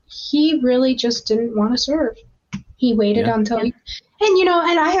 he really just didn't want to serve. He waited until he... And,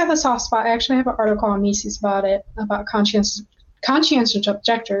 and I have a soft spot. Actually, I have an article on Mises about it, about conscientious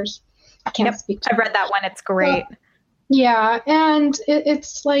objectors. I can't speak to I've read that one. It's great. Yeah, and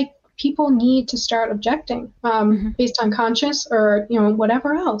it's like people need to start objecting based on conscience or,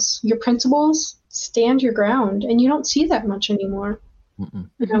 whatever else. Your principles, stand your ground, and you don't see that much anymore.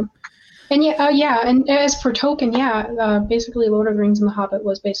 And and as for Tolkien, basically Lord of the Rings and The Hobbit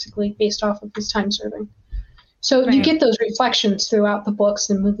was basically based off of his time serving. So you get those reflections throughout the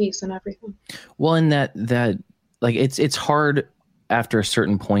books and movies and everything. Well, and that like it's hard after a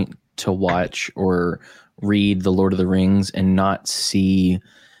certain point to watch or read The Lord of the Rings and not see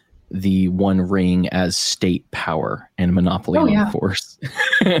the One Ring as state power and monopoly on the Force.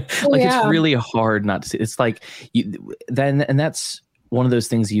 It's really hard not to see. It's like and that's one of those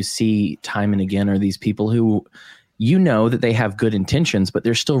things you see time and again, are these people who, that they have good intentions, but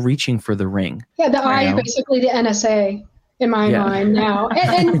they're still reaching for the ring. Yeah, the eye is basically the NSA in my mind now.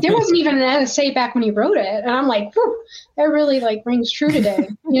 And there wasn't even an NSA back when he wrote it. And I'm like, whew, that really like rings true today,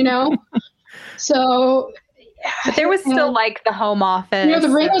 So but there was still like the Home Office. The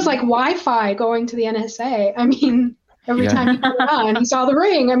ring was like Wi-Fi going to the NSA. I mean, every time you put it on, he saw the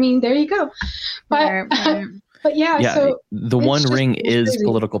ring. I mean, there you go. But but so the One Ring is crazy.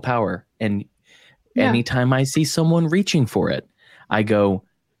 Political power. And anytime I see someone reaching for it, I go,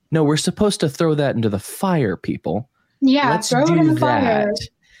 no, we're supposed to throw that into the fire, people. Yeah, let's throw do it in the that. fire.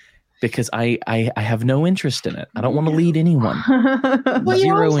 Because I have no interest in it. I don't want to lead anyone.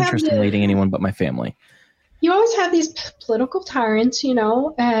 Zero interest in leading anyone but my family. You always have these political tyrants,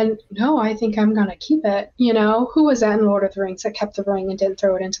 and no, I think I'm going to keep it. Who was that in Lord of the Rings that kept the ring and didn't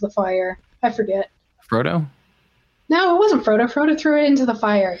throw it into the fire? I forget. Frodo? No, it wasn't Frodo. Frodo threw it into the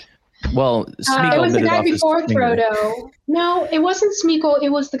fire. Well, Smeagol it was the guy before finger. Frodo. No, it wasn't Smeagol. It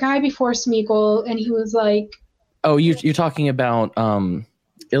was the guy before Smeagol, and he was like... Oh, you're talking about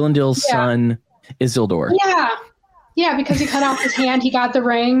Elendil's son, Isildur. Yeah, because he cut off his hand, he got the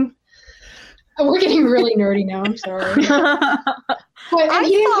ring. We're getting really nerdy now. I'm sorry. But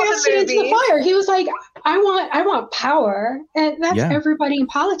he didn't cast it into the fire. He was like, I want power. And that's everybody in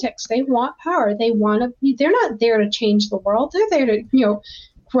politics. They want power. They want to be, they're not there to change the world. They're there to,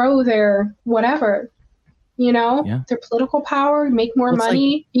 grow their whatever, their political power, make more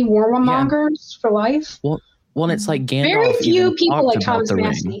money, be warmongers for life. Well, and it's like Gandalf. Very few people like Thomas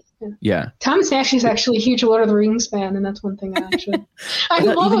Massey. Yeah. Thomas Massey is actually a huge Lord of the Rings fan, and that's one thing I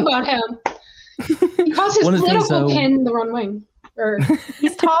love about him. He calls his political pin the One Ring.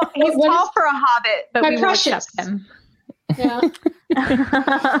 He's tall. He's tall for a hobbit, but we won't accept him. Yeah.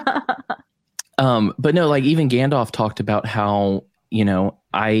 But no, like even Gandalf talked about how,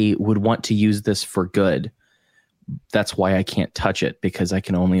 I would want to use this for good. That's why I can't touch it, because I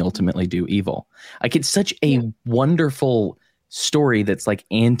can only ultimately do evil. Like it's such a wonderful story that's like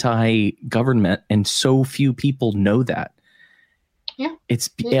anti-government, and so few people know that. Yeah.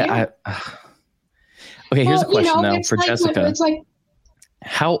 Okay, here's a question though for Jessica. It's like,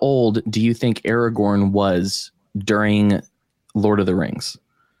 how old do you think Aragorn was during Lord of the Rings?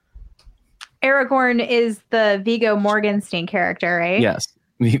 Aragorn is the Viggo Mortensen character, right? Yes,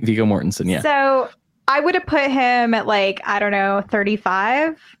 Viggo Mortensen, yeah. So I would have put him at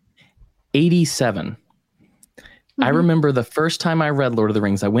 35? 87. I remember the first time I read Lord of the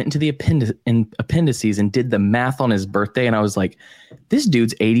Rings, I went into the appendices and did the math on his birthday, and I was like, this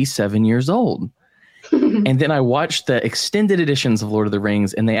dude's 87 years old. And then I watched the extended editions of Lord of the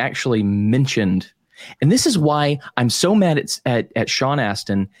Rings, and they actually mentioned, and this is why I'm so mad at Sean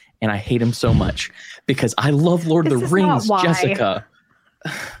Astin, and I hate him so much, because I love Lord of the Rings, Jessica.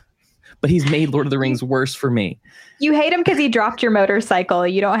 But he's made Lord of the Rings worse for me. You hate him because he dropped your motorcycle.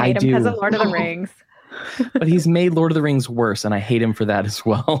 You don't hate him because of Lord of the Rings. But he's made Lord of the Rings worse, and I hate him for that as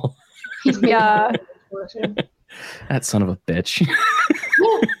well. Yeah. That son of a bitch.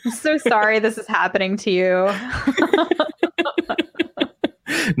 I'm so sorry this is happening to you.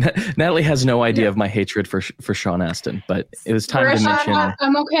 Natalie has no idea of my hatred for Sean Astin, but it was time to mention.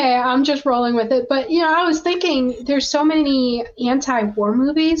 I'm okay. I'm just rolling with it. But, I was thinking there's so many anti-war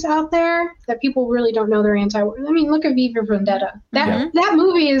movies out there that people really don't know they're anti-war. I mean, look at V for Vendetta. That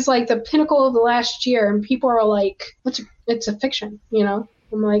movie is like the pinnacle of the last year, and people are like, it's a fiction,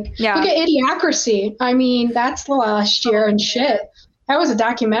 I'm like, look at Idiocracy. I mean, that's the last year, and shit. That was a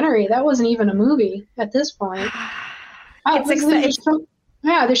documentary. That wasn't even a movie at this point.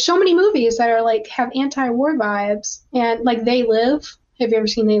 There's so many movies that are like have anti-war vibes, and like They Live. Have you ever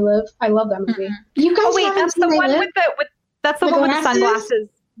seen They Live? I love that movie. You guys that's the one with the one with the sunglasses.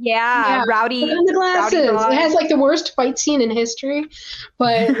 Yeah, Rowdy. The glasses. It has like the worst fight scene in history,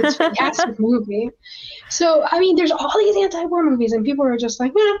 but it's a fantastic movie. So I mean, there's all these anti-war movies, and people are just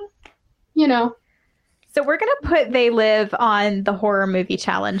like, So we're gonna put They Live on the horror movie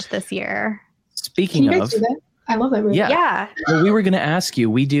challenge this year. Speaking Can you guys do that? I love that movie. Yeah. Well, we were going to ask you.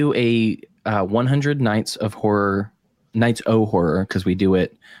 We do a 100 Nights of Horror, Nights O Horror, because we do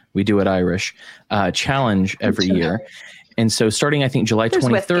it Irish challenge every year. And so starting, I think July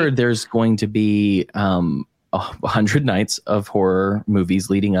 23rd, there's going to be 100 nights of horror movies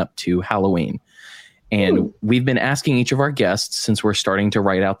leading up to Halloween. And we've been asking each of our guests, since we're starting to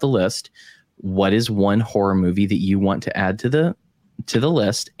write out the list, what is one horror movie that you want to add to to the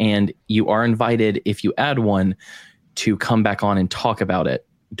list, and you are invited, if you add one, to come back on and talk about it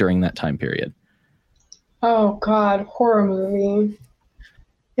during that time period. Oh God, horror movie.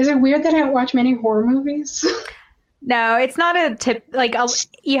 Is it weird that I don't watch many horror movies? No, it's not a tip. Like,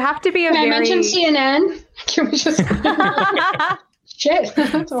 you have to be a Can very... I mention CNN? Can we just... Shit,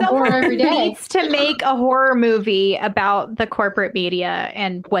 it's a horror every day. Needs to make a horror movie about the corporate media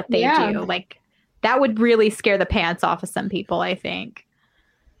and what they do. Like, that would really scare the pants off of some people, I think.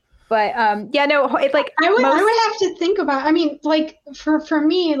 But yeah, no, it's like I would have to think about. I mean, like for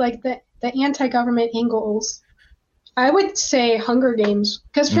me, like the anti-government angles, I would say Hunger Games,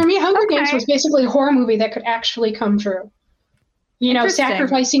 because for me, Hunger Games was basically a horror movie that could actually come true. You know,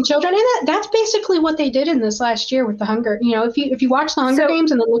 sacrificing children, and that's basically what they did in this last year with the Hunger. You know, if you watch the Hunger Games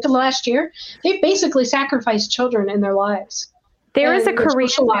and then look at the last year, they basically sacrificed children in their lives. There is a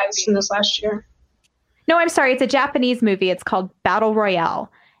Korean lives in this last year. No, I'm sorry, it's a Japanese movie. It's called Battle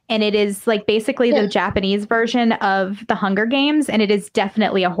Royale, and it is like basically the Japanese version of the Hunger Games, and it is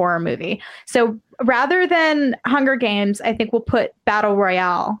definitely a horror movie. So rather than Hunger Games, I think we'll put Battle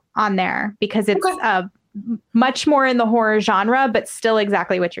Royale on there because it's much more in the horror genre, but still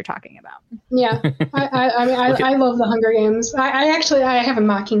exactly what you're talking about. Yeah, I love the Hunger Games. I have a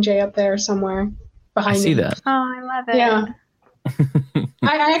Mockingjay up there somewhere behind me. I see that. Oh, I love it. Yeah.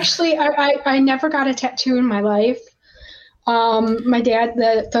 I never got a tattoo in my life. My dad,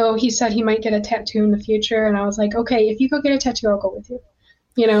 though, he said he might get a tattoo in the future, and I was like, okay, if you go get a tattoo, I'll go with you.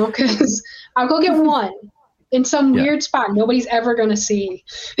 You know, because I'll go get one in some weird spot nobody's ever going to see.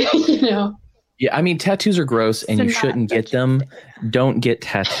 You know. Yeah, I mean, tattoos are gross, and you shouldn't get them. Don't get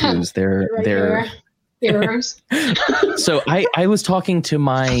tattoos. They're errors. So I was talking to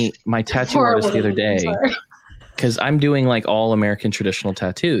my tattoo artist the other day, because I'm doing like all American traditional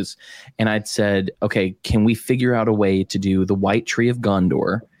tattoos, and I'd said, okay, can we figure out a way to do the White Tree of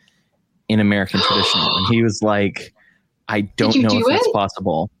Gondor in American traditional? And he was like, I don't know if that's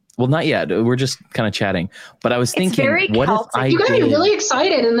possible. Well, not yet. We're just kind of chatting. But I was thinking, what if I You got me really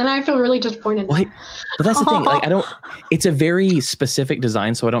excited, and then I feel really disappointed. But that's the thing. Like, it's a very specific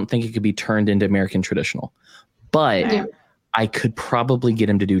design, so I don't think it could be turned into American traditional. But I could probably get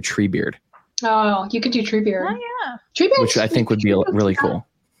him to do Treebeard. Oh, you could do Treebeard. Oh, yeah. Treebeard, which I think would be really cool.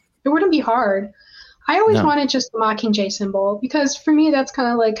 It wouldn't be hard. I always wanted just the Mockingjay symbol, because for me, that's kind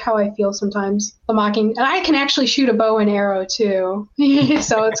of like how I feel sometimes. The and I can actually shoot a bow and arrow too.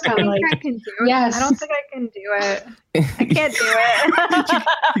 So it's kind of like, I can do it. Yes. I don't think I can do it. I can't do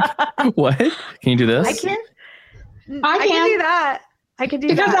it. What? Can you do this? I can do that. I could do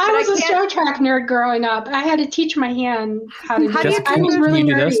because that. I was a Star Trek nerd growing up. I had to teach my hand how to do it. I was really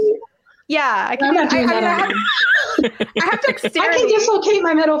nerdy. Yeah, I can. I'm not doing that. I have dexterity. I can dislocate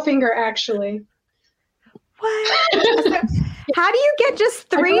my middle finger, actually. What? How do you get just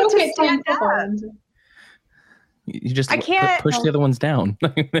 3 to stand up? You just I can't push the other ones down. I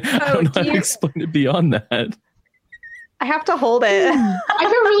don't know how to explain it beyond that. I have to hold it. I feel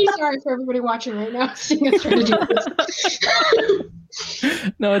really sorry for everybody watching right now, seeing us trying to do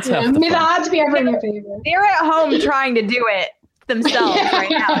this. No, it's half the odds be ever in your favor. They're at home trying to do it themselves right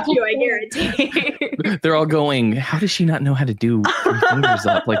now, too, I guarantee. They're all going, how does she not know how to do fingers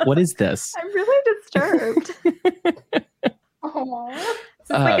up? Like, what is this? I'm really disturbed. It's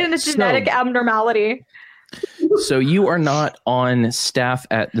like a genetic abnormality. So you are not on staff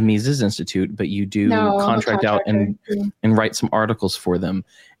at the Mises Institute, but you do contract out and write some articles for them.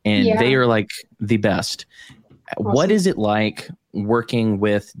 And they are like the best. Awesome. What is it like working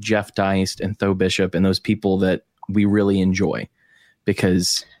with Jeff Deist and Tho Bishop and those people that we really enjoy?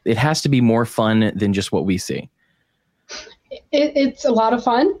 Because it has to be more fun than just what we see. It's a lot of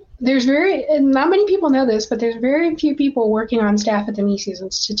fun. And not many people know this, but there's very few people working on staff at the Mises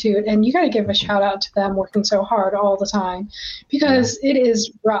Institute, and you got to give a shout out to them working so hard all the time, because it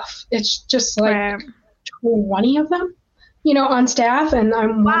is rough. It's just like 20 of them, on staff, and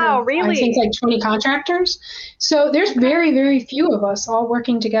I'm one of, I think, like 20 contractors. So there's very, very few of us all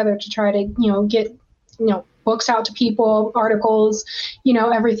working together to try to, get, books out to people, articles,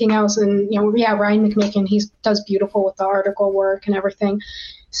 everything else. And, Ryan McMicken, he does beautiful with the article work and everything.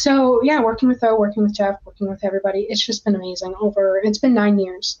 So working with Tho, working with Jeff, working with everybody, it's just been amazing. It's been 9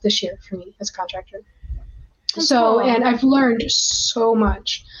 years this year for me as a contractor. That's cool. And I've learned so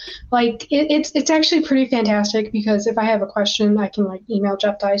much. Like it's actually pretty fantastic, because if I have a question, I can like email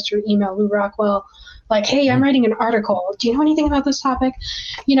Jeff Deist or email Lou Rockwell, like, hey, I'm writing an article. Do you know anything about this topic?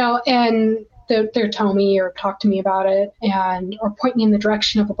 And they'll tell me or talk to me about it, or point me in the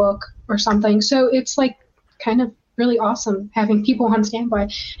direction of a book or something. So it's like kind of really awesome having people on standby.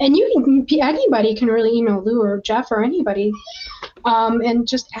 And anybody can really email Lou or Jeff or anybody, and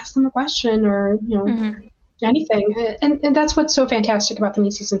just ask them a question or, anything. And that's what's so fantastic about the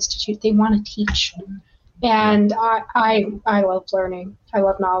Mises Institute. They want to teach. And I love learning. I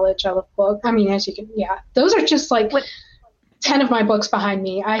love knowledge. I love books. I mean, as you can, those are just like 10 of my books behind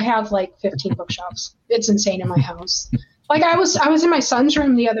me. I have like 15 bookshelves. It's insane in my house. Like I was in my son's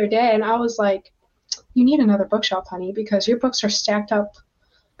room the other day and I was like, you need another bookshelf, honey, because your books are stacked up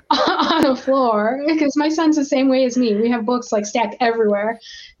on the floor. Because my son's the same way as me. We have books like stacked everywhere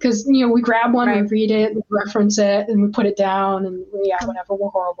because, we grab one, we read it, we reference it, and we put it down and whatever. We're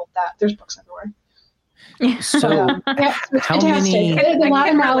horrible at that. There's books everywhere. So it's how fantastic. many? There's a lot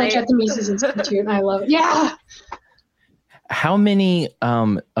of knowledge at the Mises Institute, and I love it. Yeah. How many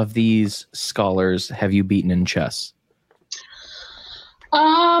of these scholars have you beaten in chess?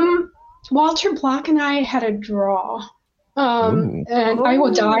 Walter Block and I had a draw, and I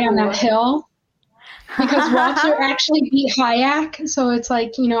will die on that hill because Walter actually beat Hayek. So it's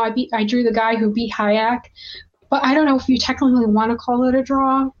like, I drew the guy who beat Hayek, but I don't know if you technically want to call it a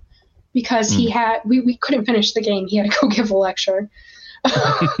draw because we couldn't finish the game. He had to go give a lecture.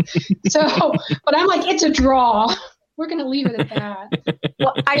 But I'm like, it's a draw. We're going to leave it at that.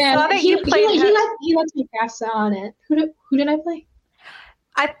 Well, I saw that you played. He lets me pass on it. Who did I play?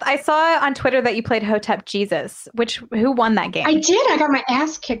 I saw on Twitter that you played Hotep Jesus. Who won that game? I did. I got my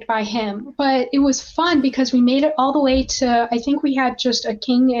ass kicked by him, but it was fun because we made it all the way to. I think we had just a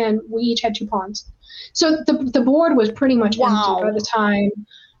king and we each had 2 pawns. So the board was pretty much empty by the time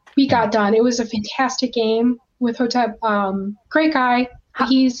we got done. It was a fantastic game with Hotep. Great guy.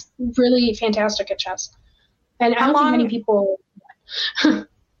 He's really fantastic at chess. And I don't think many people.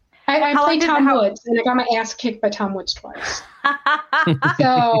 I played Tom Woods, and I got my ass kicked by Tom Woods twice. And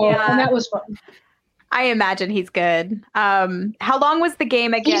that was fun. I imagine he's good. How long was the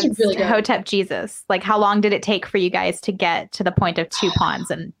game against Hotep Jesus? Like, how long did it take for you guys to get to the point of 2 pawns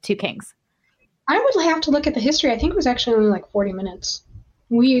and 2 kings? I would have to look at the history. I think it was actually only like 40 minutes.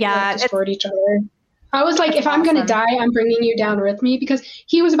 We destroyed each other. I was like, if I'm going to die, I'm bringing you down with me because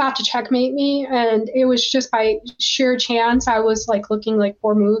he was about to checkmate me. And it was just by sheer chance. I was like looking like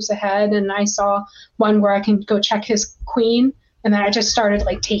 4 moves ahead. And I saw one where I can go check his queen. And then I just started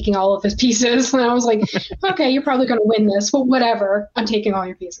like taking all of his pieces. And I was like, okay, you're probably going to win this, but whatever. I'm taking all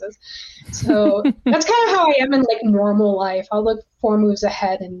your pieces. So that's kind of how I am in like normal life. I'll look 4 moves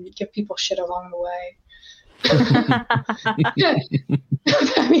ahead and give people shit along the way. I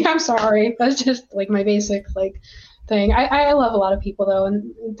mean, I'm sorry. That's just like my basic like thing. I love a lot of people though,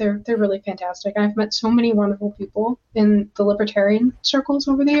 and they're really fantastic. I've met so many wonderful people in the libertarian circles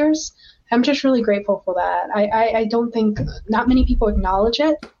over the years. I'm just really grateful for that. I don't think not many people acknowledge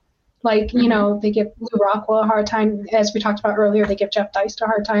it. Like, they give Lou Rockwell a hard time, as we talked about earlier. They give Jeff Deist a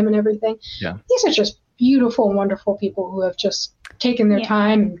hard time and everything. Yeah, these are just beautiful, wonderful people who have just taken their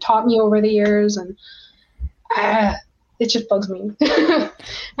time and taught me over the years and. It just bugs me. I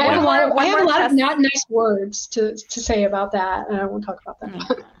have a lot of not nice words to say about that, and I won't talk about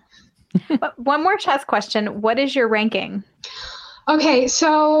that. But one more chess question. What is your ranking? Okay,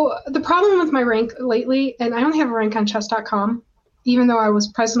 so the problem with my rank lately, and I only have a rank on chess.com, even though I was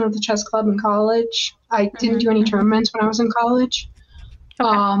president of the chess club in college. I didn't do any tournaments when I was in college,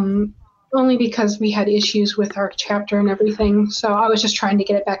 only because we had issues with our chapter and everything, so I was just trying to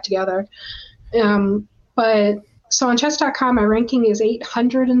get it back together. But so on chess.com, my ranking is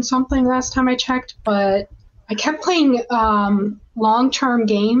 800 and something last time I checked, but I kept playing long-term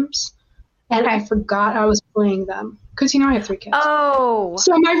games and I forgot I was playing them because, I have 3 kids. Oh.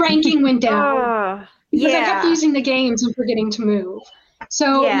 So my ranking went down because I kept using the games and forgetting to move.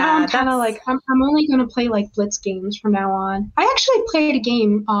 So now I'm kind of like, I'm only going to play like blitz games from now on. I actually played a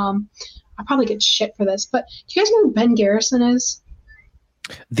game. I'll probably get shit for this, but do you guys know who Ben Garrison is?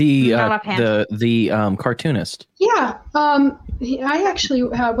 The cartoonist. Yeah. I actually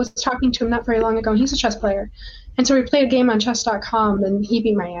was talking to him not very long ago. He's a chess player. And so we played a game on chess.com and he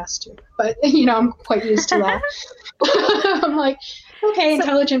beat my ass too. But, I'm quite used to that. I'm like, okay,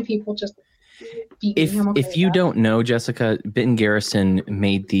 intelligent people just beat me. If you don't know, Jessica, Ben Garrison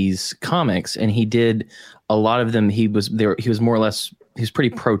made these comics and he did a lot of them. He was more or less, he was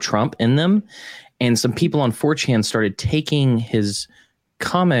pretty pro-Trump in them. And some people on 4chan started taking his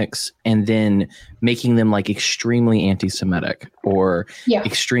comics and then making them like extremely anti-Semitic or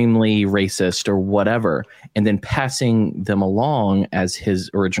extremely racist or whatever, and then passing them along as his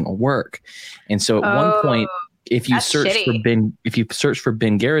original work. And so at one point, if you search for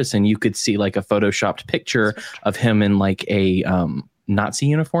Ben Garrison, you could see like a photoshopped picture of him in like a Nazi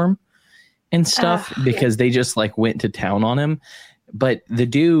uniform. and stuff because they just like went to town on him. But the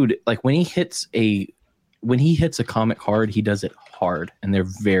dude, like when he hits a comic hard, he does it hard, and they're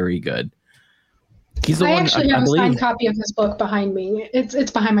very good. He's the I one. actually have a signed copy of his book behind me.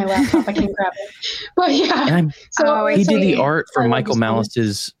 It's behind my laptop. I can't grab it. But yeah. He did the art for Michael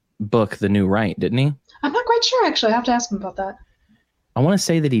Malice's book, The New Right, didn't he? I'm not quite sure, actually. I have to ask him about that. I want to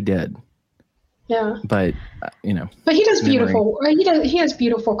say that he did. Yeah. But, But he does beautiful. He has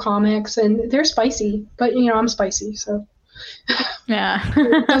beautiful comics, and they're spicy. But, I'm spicy, so. Yeah.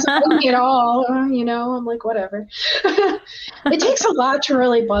 It doesn't bug me at all. I'm like, whatever. It takes a lot to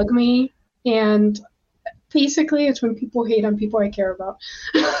really bug me. And basically, it's when people hate on people I care about.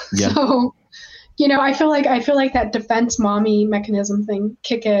 Yeah. So, I feel like that defense mommy mechanism thing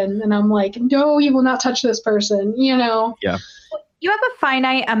kick in, and I'm like, no, you will not touch this person. Yeah. You have a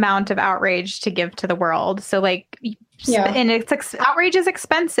finite amount of outrage to give to the world, so like, and outrage is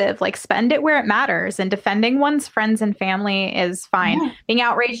expensive. Like, spend it where it matters, and defending one's friends and family is fine. Yeah. Being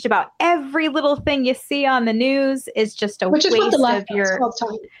outraged about every little thing you see on the news is just a waste of your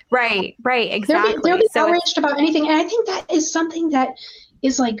time. Right, exactly. They'll be outraged about anything, and I think that is something that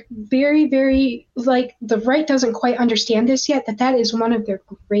is like very, very, like, the right doesn't quite understand this yet, that is one of their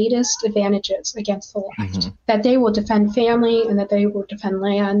greatest advantages against the left, that they will defend family and that they will defend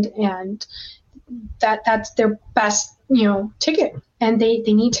land, and that's their best, ticket, and they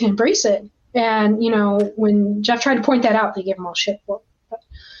need to embrace it. And, when Jeff tried to point that out, they gave him all shit for it.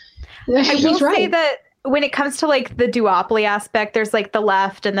 But I will say that when it comes to like the duopoly aspect, there's like the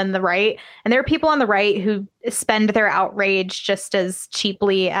left and then the right. And there are people on the right who spend their outrage just as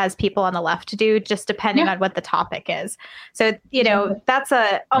cheaply as people on the left do, just depending on what the topic is. So, that's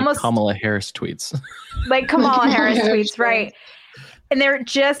almost like Kamala Harris tweets. Like Kamala Harris tweets, right. And they're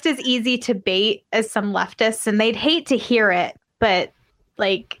just as easy to bait as some leftists, and they'd hate to hear it, but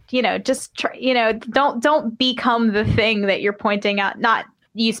like, just try, don't become the thing that you're pointing out. Not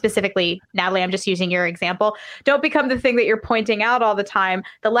you specifically, Natalie, I'm just using your example. Don't become the thing that you're pointing out all the time.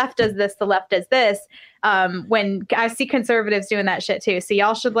 The left does this, the left does this. When I see conservatives doing that shit too. So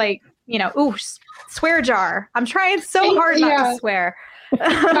y'all should swear jar. I'm trying so hard not to swear.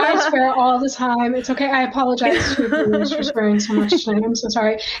 I swear all the time. It's okay. I apologize to viewers for swearing so much tonight. I'm so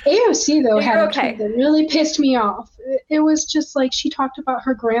sorry. AOC, though, had a tweet that really pissed me off. It was just like she talked about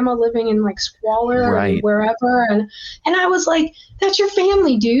her grandma living in like squalor and wherever. And I was like, that's your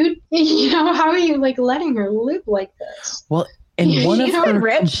family, dude. How are you like letting her live like this? Well, and one of her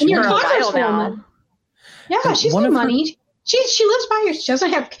rich for a while now. Yeah, she's got money. She lives by her. She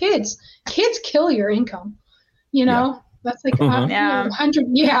doesn't have kids. Kids kill your income. Yeah. That's like 100.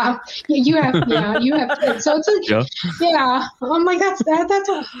 Yeah, you have kids. So it's like, I'm like, that's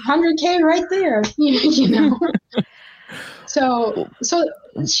 $100K right there. So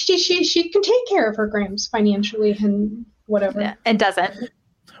she can take care of her grams financially and whatever. And doesn't.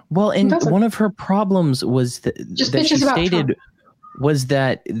 Well, and one of her problems was that she stated was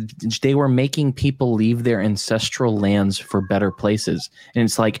that they were making people leave their ancestral lands for better places. And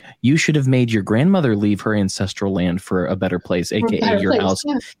it's like, you should have made your grandmother leave her ancestral land for a better place, aka your house.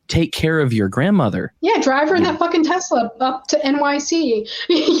 Yeah. Take care of your grandmother. Yeah, drive her in that fucking Tesla up to NYC,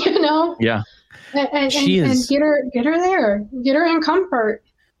 Yeah. And get her there. Get her in comfort.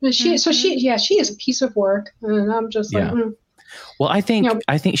 She is a piece of work. And I'm just like, Well, I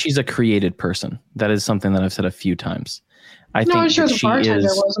think she's a created person. That is something that I've said a few times. I think she was a bartender,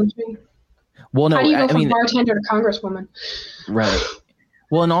 wasn't she? Well, no, how do you go from bartender to congresswoman? Right.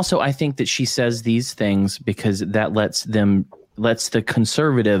 Well, and also I think that she says these things because that lets the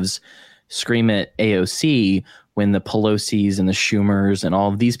conservatives scream at AOC when the Pelosi's and the Schumers and all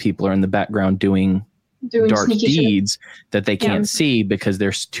of these people are in the background doing dark deeds that they can't see because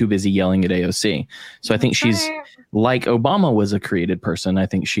they're too busy yelling at AOC. So I think she's like Obama was a created person. I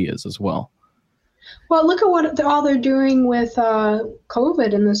think she is as well. Well, look at what all they're doing with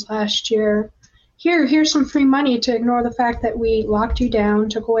COVID in this last year. Here's some free money to ignore the fact that we locked you down,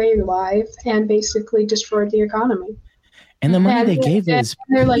 took away your life, and basically destroyed the economy. And the money they gave is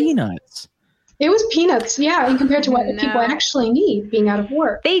peanuts. It was peanuts, and compared to what people actually need being out of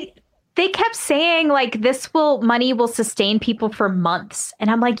work. They kept saying like money will sustain people for months. And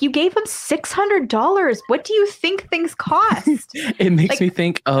I'm like, you gave them $600. What do you think things cost? It makes me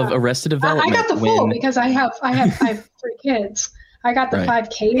think of Arrested Development. I got the full because I have 3 kids. I got the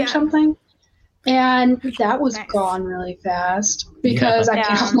 5K or something. And that was gone really fast because I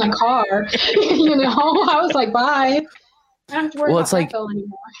paid off my car. I was like, bye. I don't have to worry about that bill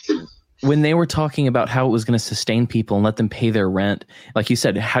anymore. when they were talking about how it was going to sustain people and let them pay their rent, like you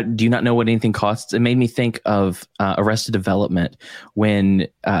said, do you not know what anything costs? It made me think of Arrested Development when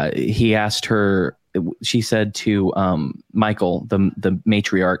he asked her. She said to Michael, the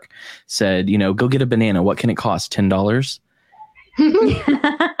matriarch, said, go get a banana. What can it cost? $10.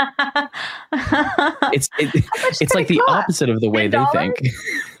 It's like the opposite of the way they think.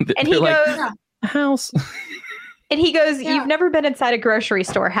 And he goes, a house. And he goes, you've never been inside a grocery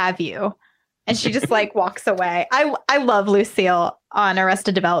store, have you? And she just like walks away. I love Lucille on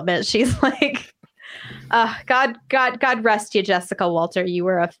Arrested Development. She's like, God rest you, Jessica Walter. You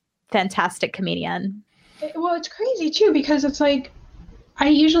were a fantastic comedian. Well, it's crazy too, because it's like, I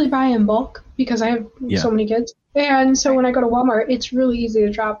usually buy in bulk because I have so many kids. And so when I go to Walmart, it's really easy to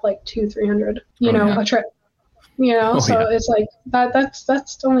drop like $200-300, a trip. It's like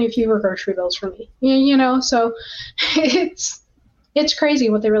that's only a few grocery bills for me. So it's crazy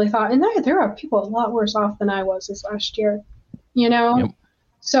what they really thought. And there are people a lot worse off than I was this last year. Yep.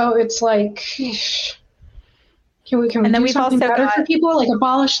 So it's like, can we do something better for people? Like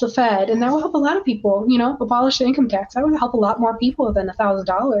abolish the Fed, and that will help a lot of people. Abolish the income tax. That would help a lot more people than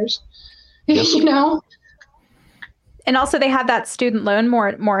 $1,000. Yep. And also they have that student loan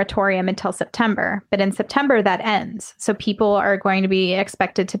moratorium until September, but in September that ends. So people are going to be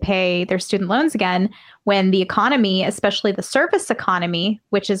expected to pay their student loans again when the economy, especially the service economy,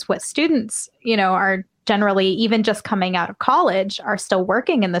 which is what students, are generally even just coming out of college are still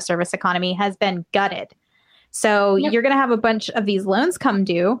working in the service economy, has been gutted. So you're going to have a bunch of these loans come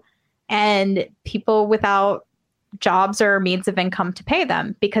due and people without jobs or means of income to pay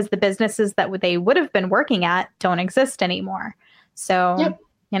them because the businesses that they would have been working at don't exist anymore. So,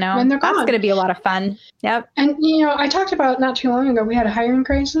 that's going to be a lot of fun. Yep. And, I talked about not too long ago, we had a hiring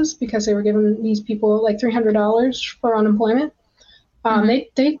crisis because they were giving these people like $300 for unemployment.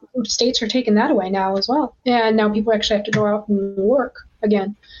 States are taking that away now as well. And now people actually have to go out and work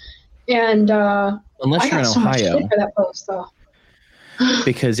again. And unless you're in so Ohio. much for that post, though.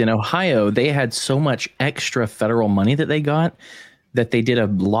 Because in Ohio, they had so much extra federal money that they got that they did a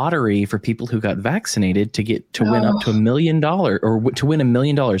lottery for people who got vaccinated to win up to $1 million or to win $1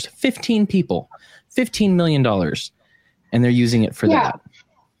 million. 15 people, $15 million. And they're using it for that.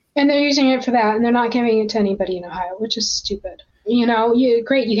 And they're using it for that. And they're not giving it to anybody in Ohio, which is stupid. You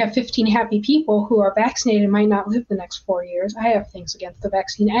have 15 happy people who are vaccinated and might not live the next 4 years. I have things against the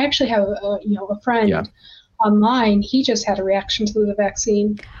vaccine. I actually have a friend online. He just had a reaction to the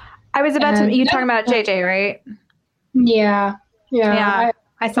vaccine. I was about to, you talking about JJ, right? Yeah.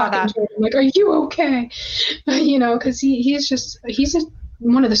 I saw that. I'm like, are you okay? Because he's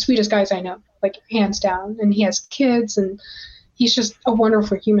one of the sweetest guys I know, like hands down. And he has kids and he's just a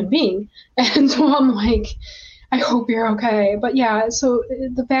wonderful human being. And so I'm like, I hope you're okay. But so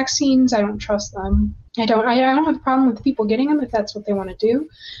the vaccines, I don't trust them. I don't have a problem with people getting them if that's what they want to do.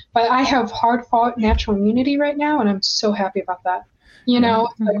 But I have hard-fought natural immunity right now, and I'm so happy about that.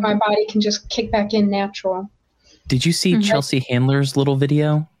 Like my body can just kick back in natural. Did you see Chelsea Handler's little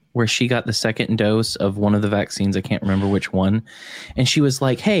video where she got the second dose of one of the vaccines? I can't remember which one. And she was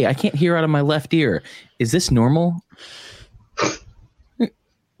like, hey, I can't hear out of my left ear. Is this normal?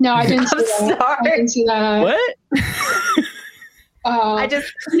 No, I didn't see that. Sorry. I didn't see that. What? I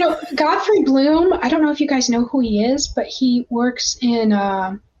just, Godfrey Bloom, I don't know if you guys know who he is, but he works in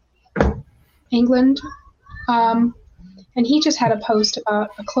England. And he just had a post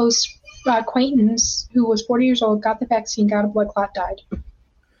about a close acquaintance who was 40 years old, got the vaccine, got a blood clot, died.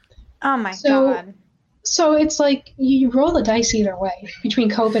 Oh my God. So it's like you roll the dice either way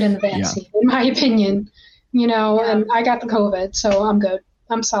between COVID and the vaccine, in my opinion, and I got the COVID, so I'm good.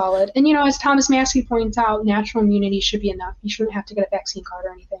 I'm solid. And, as Thomas Massey points out, natural immunity should be enough. You shouldn't have to get a vaccine card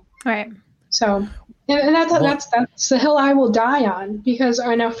or anything. Right. So, and that's the hill I will die on, because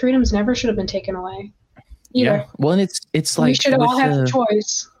I know freedoms never should have been taken away either. Yeah. Well, and it's like we should all have the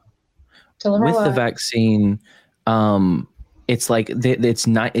choice to live with the vaccine. It's like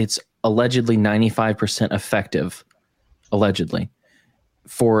it's allegedly 95% effective, allegedly,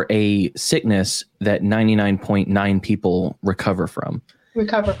 for a sickness that 99.9 people recover from.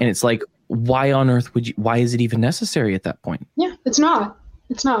 And it's like, why on earth why is it even necessary at that point? Yeah, it's not.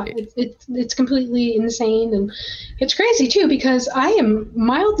 It's completely insane. And it's crazy too, because I am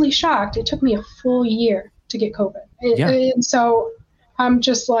mildly shocked. It took me a full year to get COVID. And so I'm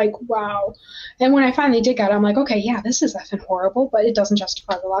just like, wow. And when I finally did get it, I'm like, okay, yeah, this is effing horrible, but it doesn't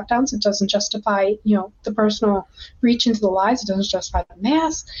justify the lockdowns. It doesn't justify, the personal reach into the lives. It doesn't justify the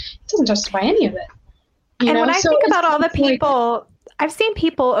masks. It doesn't justify any of it. When I think about all the people, I've seen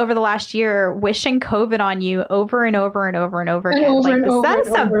people over the last year wishing COVID on you over and over and over and over again. That's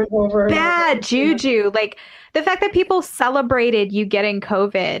some bad juju. Like the fact that people celebrated you getting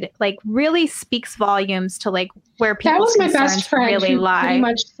COVID, like really speaks volumes to like where people's that was my best friend really who lie. Pretty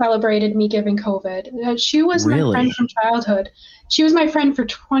much celebrated me giving COVID. She was my friend from childhood. She was my friend for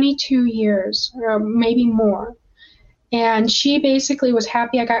 22 years, or maybe more. And she basically was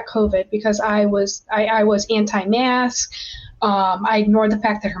happy I got COVID because I was anti-mask. I ignored the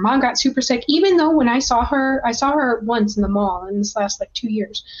fact that her mom got super sick, even though when I saw her once in the mall in this last like 2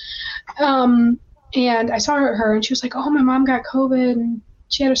 years. And I saw her and she was like, oh, my mom got COVID and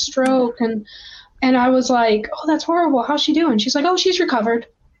she had a stroke. And I was like, oh, that's horrible. How's she doing? She's like, oh, she's recovered.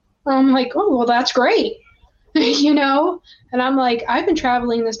 I'm like, oh, well, that's great. You know? And I'm like, I've been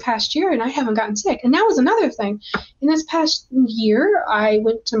traveling this past year and I haven't gotten sick. And that was another thing. In this past year, I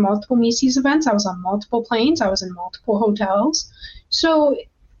went to multiple Mises events. I was on multiple planes. I was in multiple hotels. So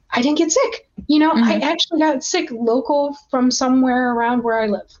I didn't get sick. You know, I actually got sick local from somewhere around where I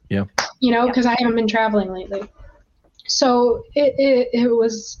live. Yeah. You know, because I haven't been traveling lately. So it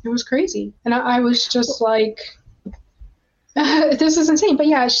was crazy. And I was just like, this is insane. But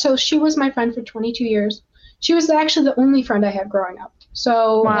yeah, so she was my friend for 22 years. She was actually the only friend I had growing up.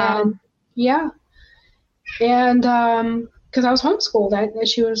 So, wow. And because I was homeschooled,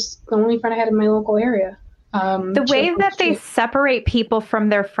 she was the only friend I had in my local area. The way that they separate people from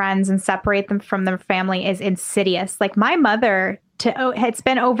their friends and separate them from their family is insidious. Like my mother, it's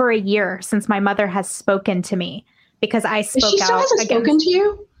been over a year since my mother has spoken to me because I spoke out. She still hasn't spoken to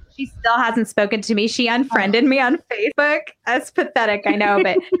you? She still hasn't spoken to me. She unfriended me on Facebook. That's pathetic, I know,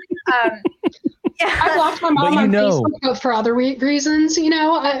 but yeah. I blocked my mom on Facebook for other reasons. You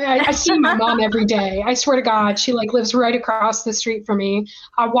know, I see my mom every day. I swear to God, she like lives right across the street from me.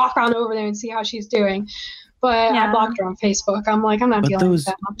 I walk on over there and see how she's doing. But I blocked her on Facebook. I'm like, I'm not dealing with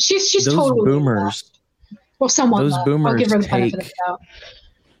that. She's totally boomers. Well, someone. Those boomers I'll give her the benefit of the doubt.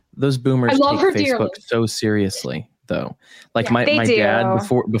 Those boomers take Facebook dearly. So seriously, though. Like my dad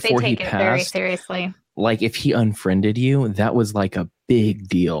before he passed, very seriously. Like if he unfriended you, that was like a big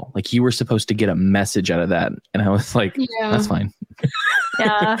deal. Like you were supposed to get a message out of that, and I was like, that's fine.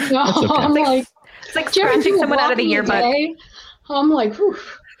 Yeah, that's okay. I'm like, it's like scratching someone out of the yearbook. I'm like, whew.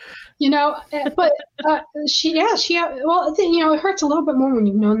 You know, but well, you know, it hurts a little bit more when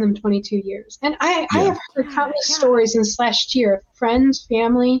you've known them 22 years. And I have heard countless stories in this last year of friends,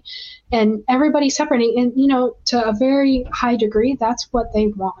 family, and everybody separating. And, you know, to a very high degree, that's what they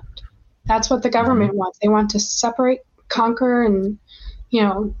want. That's what the government wants. They want to separate, conquer, and, you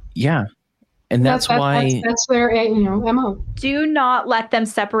know. Yeah. And that's why that's their, you know, MO. Do not let them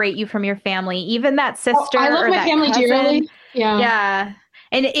separate you from your family. Even that sister. I love my family dearly. Yeah. Yeah.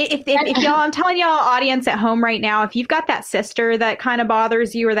 And if y'all, I'm telling y'all, audience at home right now, if you've got that sister that kind of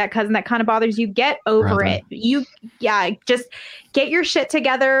bothers you or that cousin that kind of bothers you, get over it. Just get your shit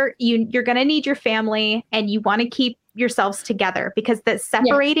together. You're going to need your family and you want to keep yourselves together because that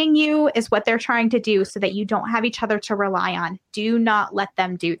separating you is what they're trying to do so that you don't have each other to rely on. Do not let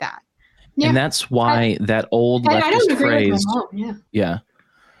them do that. Yeah. And that's why that old leftist I don't agree phrase. With my mom, yeah.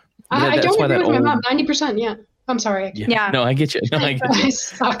 I don't agree with my mom. 90%. Yeah. I'm sorry. Yeah. No, I get you. No, I get you. I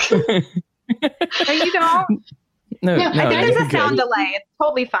suck. No, you don't. No, there's a sound delay. It's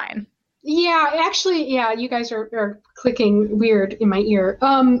totally fine. Yeah, actually, you guys are clicking weird in my ear.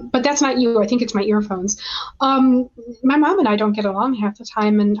 But that's not you. I think it's my earphones. My mom and I don't get along half the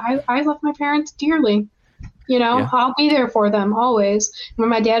time, and I love my parents dearly. You know, I'll be there for them always. When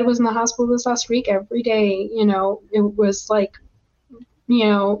my dad was in the hospital this last week, every day, you know, it was like, you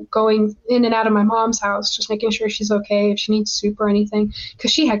know, going in and out of my mom's house, just making sure she's okay if she needs soup or anything,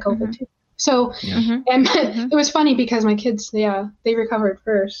 because she had COVID too. So, and it was funny because my kids, they recovered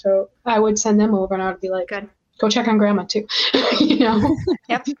first. So I would send them over and I would be like, good, go check on grandma too, you know?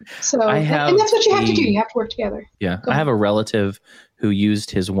 Yep. So, and that's what you have to do. You have to work together. Yeah. I have a relative who used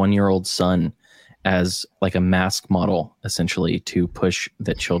his 1-year-old son as like a mask model, essentially, to push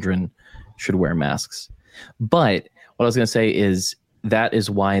that children should wear masks. But what I was going to say is, that is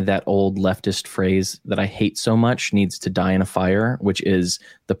why that old leftist phrase that I hate so much needs to die in a fire, which is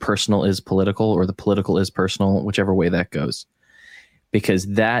the personal is political or the political is personal, whichever way that goes. Because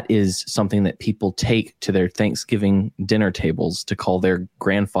that is something that people take to their Thanksgiving dinner tables to call their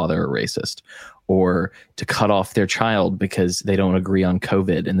grandfather a racist or to cut off their child because they don't agree on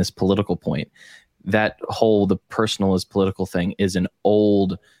COVID and this political point. That whole the personal is political thing is an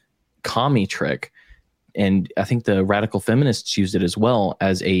old commie trick. And I think the radical feminists used it as well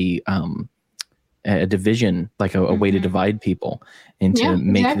as a division, like a way to divide people and to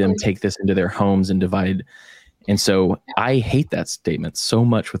make them take this into their homes and divide And so I hate that statement so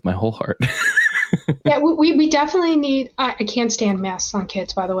much with my whole heart. Yeah, we definitely need. I can't stand masks on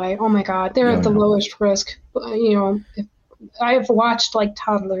kids, by the way. Oh my God, they're at the lowest risk. I have watched like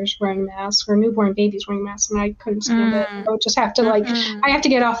toddlers wearing masks or newborn babies wearing masks, and I couldn't stand it. I would just have to I have to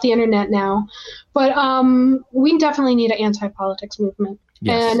get off the internet now. But we definitely need an anti-politics movement.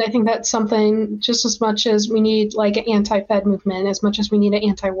 Yes. And I think that's something just as much as we need like an anti-Fed movement, as much as we need an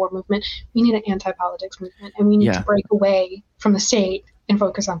anti-war movement, we need an anti-politics movement, and we need to break away from the state and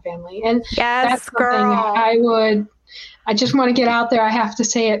focus on family. And that's something I just want to get out there. I have to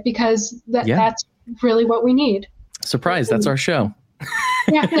say it because that's really what we need. Surprise, that's our show.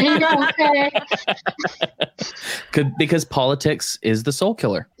 Yeah, there you go. Okay. Because politics is the soul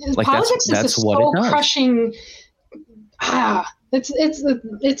killer. Like politics that's is the what soul it does. Crushing. It's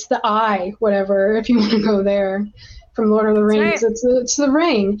the eye, whatever, if you want to go there from Lord of the Rings. Right. It's the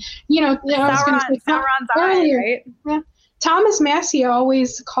ring. I was going to say Sauron's eye, right? Yeah. Thomas Massey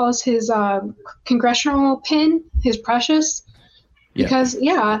always calls his congressional pin his precious, because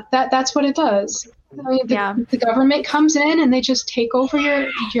that's what it does. I mean, the government comes in and they just take over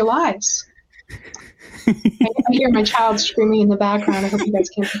your lives. I hear my child screaming in the background. I hope you guys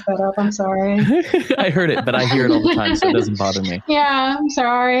can't pick that up. I'm sorry. I heard it, but I hear it all the time, so it doesn't bother me. Yeah, I'm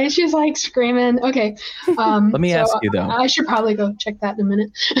sorry. She's like screaming. Okay. Let me ask you, though. I should probably go check that in a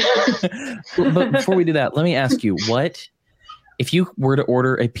minute. But before we do that, let me ask you, if you were to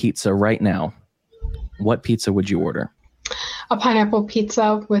order a pizza right now, what pizza would you order? A pineapple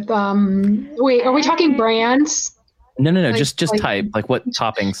pizza with wait, are we talking brands? No, just type, like what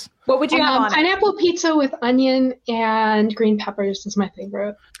toppings? What would you have on pineapple pizza with onion and green peppers is my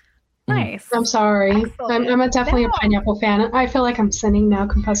favorite. Nice. I'm sorry. I'm definitely a pineapple fan. I feel like I'm sinning now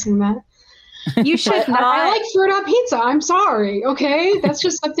confessing that. You should not. I like fruit on pizza. I'm sorry. Okay, that's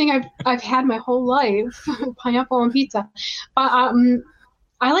just something I've had my whole life. Pineapple on pizza.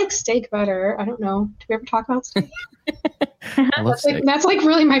 I like steak better. I don't know. Do we ever talk about steak? I love steak. That's like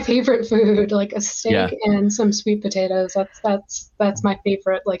really my favorite food. Like a steak and some sweet potatoes. That's my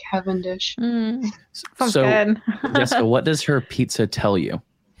favorite like heaven dish. Sounds good. Jessica, what does her pizza tell you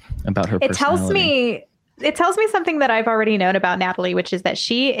about her personality? It tells me something that I've already known about Natalie, which is that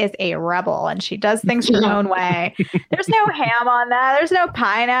she is a rebel and she does things her own way. There's no ham on that. There's no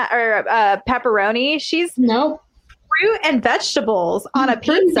pineapple or pepperoni. She's fruit and vegetables on a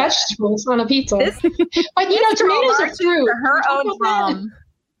pizza. Vegetables on a pizza. But tomatoes are fruit. For her own drum.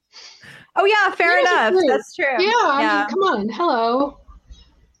 Oh yeah, fair enough. That's true. Yeah, I mean, come on. Hello.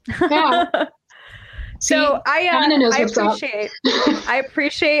 Yeah. So I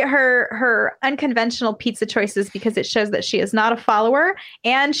appreciate her unconventional pizza choices because it shows that she is not a follower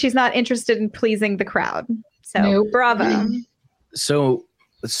and she's not interested in pleasing the crowd. So bravo.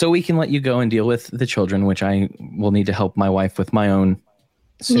 So we can let you go and deal with the children, which I will need to help my wife with my own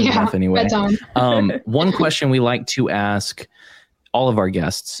soon enough anyway. One question we like to ask all of our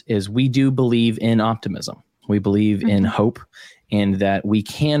guests is we do believe in optimism. We believe in hope and that we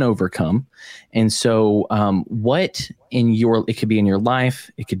can overcome. And so what it could be in your life,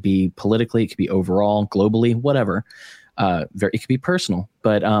 it could be politically, it could be overall, globally, whatever. It could be personal,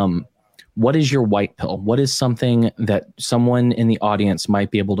 but what is your white pill? What is something that someone in the audience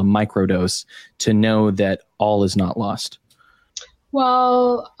might be able to microdose to know that all is not lost?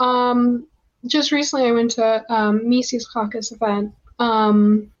 Well, just recently I went to Mises Caucus event,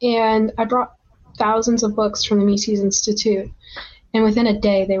 and I brought thousands of books from the Mises Institute. And within a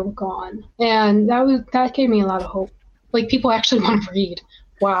day, they were gone. And that gave me a lot of hope. Like, people actually want to read.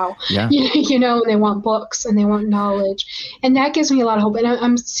 Wow. Yeah. And they want books and they want knowledge. And that gives me a lot of hope. And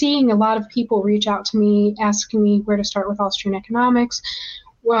I'm seeing a lot of people reach out to me, asking me where to start with Austrian economics,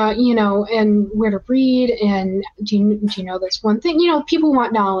 and where to read. And do you know this one thing? People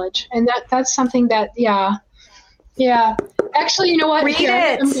want knowledge. And that's something that, yeah. Actually, you know what? Read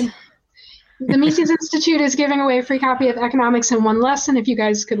it. The Mises Institute is giving away a free copy of Economics in One Lesson. If you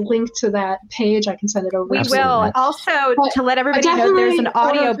guys could link to that page, I can send it over. We will. Also, to let everybody know, there's an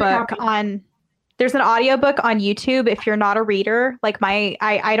audiobook on YouTube if you're not a reader. Like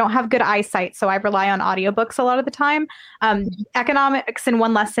I don't have good eyesight, so I rely on audiobooks a lot of the time. Economics in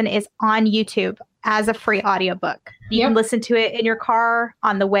One Lesson is on YouTube as a free audiobook. You can listen to it in your car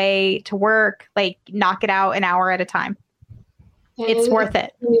on the way to work, like knock it out an hour at a time. It's worth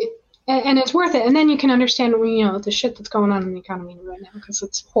it. And it's worth it. And then you can understand, the shit that's going on in the economy right now, because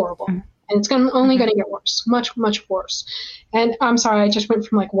it's horrible. And it's only going to get worse, much, much worse. And I'm sorry, I just went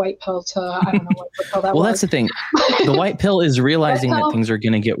from like white pill to, I don't know what pill that was. Well, that's the thing. The white pill is realizing that things are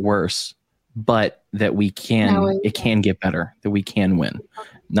going to get worse, but that it can get better, that we can win.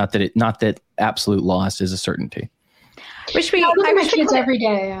 Not that absolute loss is a certainty. I look at my kids every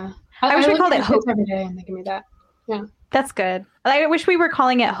day. Yeah. I wish we called it hope every day, and they give me that. Yeah. That's good. I wish we were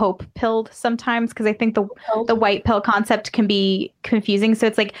calling it hope pilled sometimes, because I think the white pill concept can be confusing. So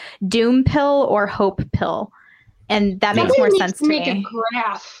it's like doom pill or hope pill. And that makes more sense to me. Make a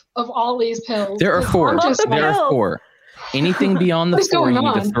graph of all these pills. There are four. There are four. Anything beyond the four you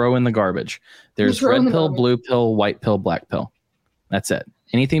need to throw in the garbage. There's red pill, blue pill, white pill, black pill. That's it.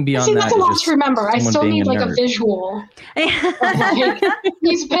 Anything beyond that that's a lot to remember. I still need like a visual of like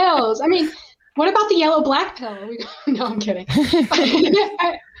these pills. I mean, what about the yellow black pill? No, I'm kidding.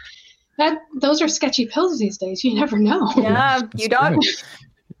 Those are sketchy pills these days. You never know. Yeah, you don't.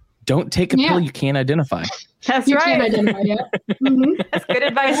 Don't take a pill you can't identify. That's you right. Can't identify it. Mm-hmm. That's good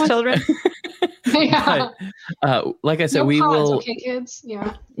advice, children. Yeah. But, like I said, we will. Okay, kids.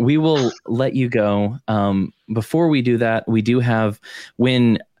 Yeah. We will let you go. Before we do that, we do have,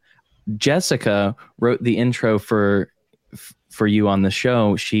 when Jessica wrote the intro for you on the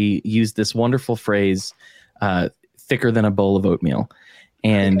show, she used this wonderful phrase, thicker than a bowl of oatmeal.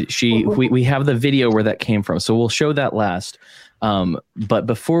 And we have the video where that came from. So we'll show that last. But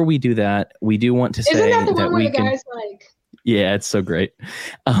before we do that, we do want to say Isn't that the one where we the guy's like, yeah, it's so great.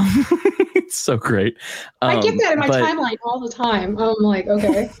 It's so great. I get that in my timeline all the time. I'm like,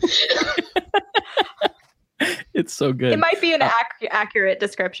 okay. It's so good. It might be an accurate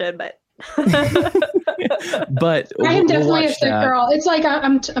description, but but I am definitely a thick girl. It's like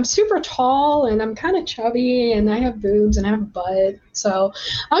I'm super tall and I'm kind of chubby and I have boobs and I have a butt, so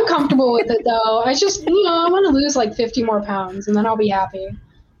I'm comfortable with it though. I just I want to lose like 50 more pounds and then I'll be happy.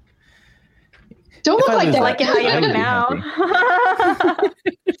 Don't look like that. Like how you look now.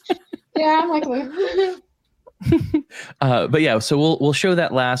 Yeah, I'm like. But yeah, so we'll show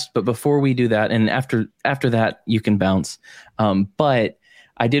that last. But before we do that, and after that, you can bounce. But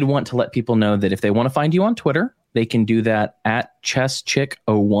I did want to let people know that if they want to find you on Twitter, they can do that at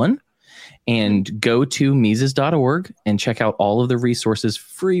chesschick01 and go to Mises.org and check out all of the resources,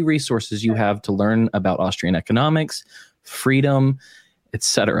 free resources you have to learn about Austrian economics, freedom,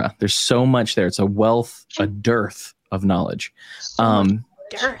 etc. There's so much there. It's a dearth of knowledge. I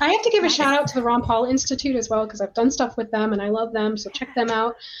have to give a shout out to the Ron Paul Institute as well, because I've done stuff with them and I love them. So check them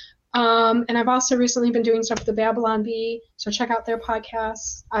out. And I've also recently been doing stuff with the Babylon Bee. So check out their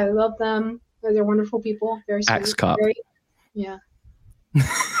podcasts. I love them. They're wonderful people. Very sweet. Axe Cop. Yeah.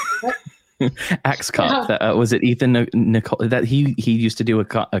 Axe Cop. That, was it Ethan Nicole? That he used to do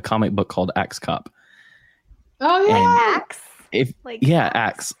a comic book called Axe Cop. Oh yeah. Axe.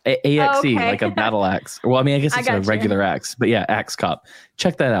 Axe. AXE, like a battle axe. Well, I mean, I guess it's a regular axe, but yeah, Axe Cop.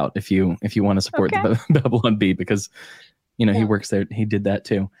 Check that out if you want to support the Babylon Bee, because he works there. He did that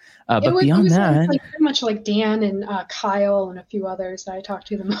too. But beyond that, like pretty much like Dan and Kyle and a few others that I talk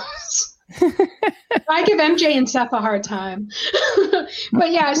to the most. I give MJ and Seth a hard time.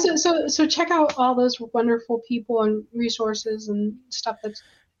 But yeah, so check out all those wonderful people and resources and stuff that's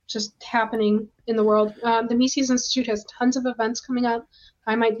just happening in the world. The Mises Institute has tons of events coming up.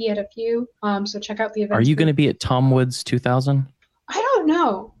 I might be at a few. So check out the events. Are you going to be at Tom Woods 2000? I don't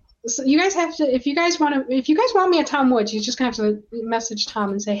know. So you guys have to, if you guys want me at Tom Woods, you're just gonna have to message Tom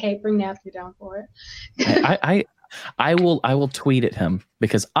and say, hey, bring Natalie down for it. I will tweet at him,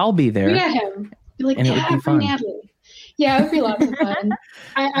 because I'll be there. Tweet at him. Be like, yeah, bring Natalie. Yeah, it would be lots of fun.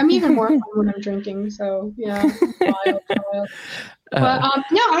 I'm even more fun when I'm drinking. So yeah, wild. But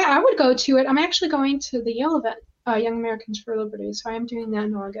I would go to it. I'm actually going to the Yale event, Young Americans for Liberty. So I am doing that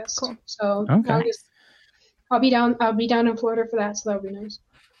in August. Cool. So August, I'll be down in Florida for that. So that would be nice.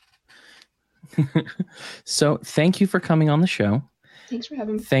 So thank you for coming on the show. Thanks for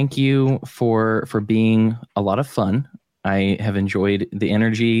having me. Thank you for being a lot of fun. I have enjoyed the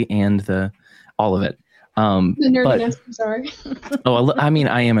energy and all of it. The nerdiness, I'm sorry. I mean,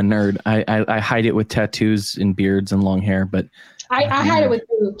 I am a nerd. I hide it with tattoos and beards and long hair, but I hide it with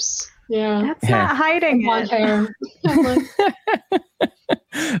boobs. Yeah, that's not hiding blonde hair.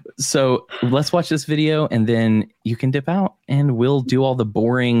 So let's watch this video and then you can dip out and we'll do all the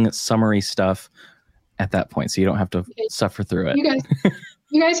boring summary stuff at that point, so you don't have to suffer through it.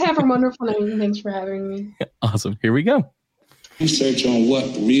 You guys have a wonderful night, and thanks for having me. Awesome. Here we go. Research on what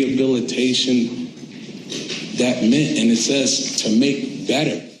rehabilitation that meant, and it says to make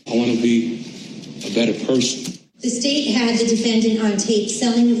better. I want to be a better person. The state had the defendant on tape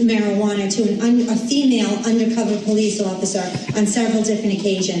selling marijuana to a female undercover police officer on several different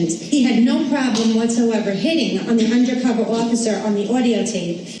occasions. He had no problem whatsoever hitting on the undercover officer on the audio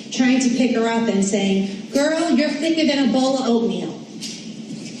tape, trying to pick her up and saying, "Girl, you're thicker than a bowl of oatmeal."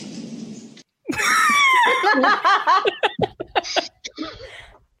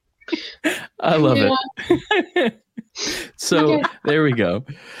 I love it. So there we go.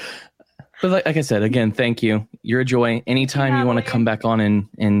 But like I said, again, thank you. You're a joy. Anytime you want to come back on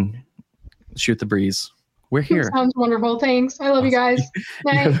and shoot the breeze, we're here. That sounds wonderful. Thanks. I love you guys.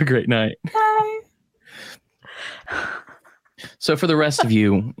 You have a great night. Bye. So for the rest of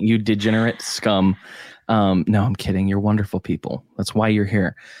you, you degenerate scum. No, I'm kidding. You're wonderful people. That's why you're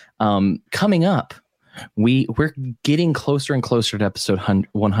here. Coming up, we're getting closer and closer to episode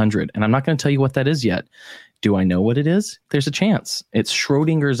 100, and I'm not going to tell you what that is yet. Do I know what it is? There's a chance. It's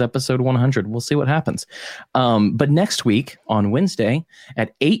Schrodinger's episode 100. We'll see what happens. But next week on Wednesday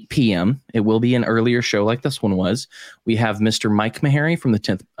at 8 p.m., it will be an earlier show like this one was. We have Mr. Mike Meharry from the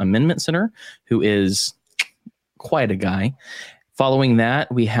 10th Amendment Center, who is quite a guy. Following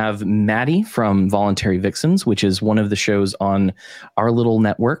that, we have Maddie from Voluntary Vixens, which is one of the shows on our little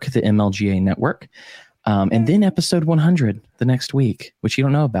network, the MLGA network. And then episode 100 the next week, which you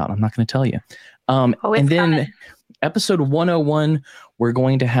don't know about. I'm not going to tell you. And then coming. Episode 101, we're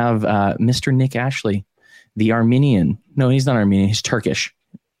going to have Mr. Nick Ashley, the Armenian. No, he's not Armenian. He's Turkish.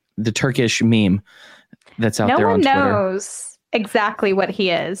 The Turkish meme that's out there on Twitter. No one knows exactly what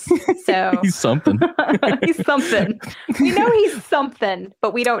he is. So he's something. He's something. We know he's something,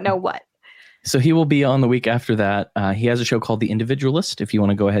 but we don't know what. So he will be on the week after that. He has a show called The Individualist, if you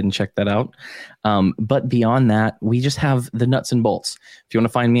want to go ahead and check that out. But beyond that, we just have the nuts and bolts. If you want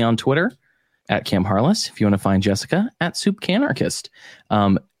to find me on Twitter, at Cam Harless. If you want to find Jessica, at Soup Canarchist.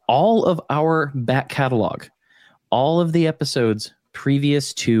 All of our back catalog, all of the episodes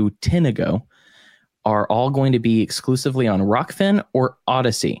previous to 10 ago are all going to be exclusively on Rockfin or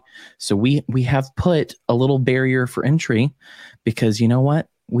Odyssey. So we have put a little barrier for entry because you know what?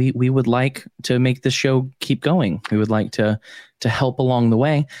 We would like to make this show keep going. We would like to help along the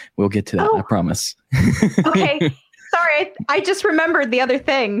way. We'll get to that, I promise. Okay. Sorry, I just remembered the other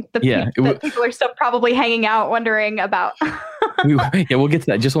thing. That people are still probably hanging out wondering about. We'll get to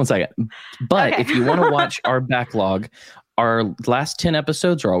that. Just one second. But if you want to watch our backlog, our last 10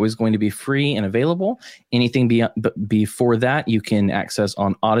 episodes are always going to be free and available. Anything before that, you can access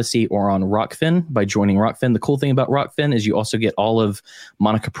on Odyssey or on Rockfin by joining Rockfin. The cool thing about Rockfin is you also get all of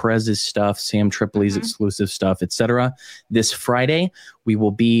Monica Perez's stuff, Sam Tripoli's exclusive stuff, etc. This Friday, we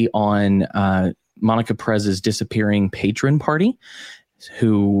will be on Monica Perez's disappearing patron party,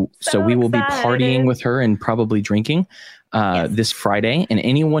 so we will be partying with her and probably drinking this Friday. And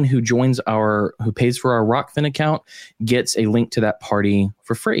anyone who who pays for our Rockfin account gets a link to that party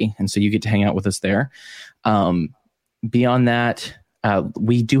for free. And so you get to hang out with us there. Beyond that,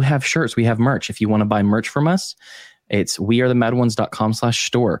 we do have shirts. We have merch. If you want to buy merch from us, it's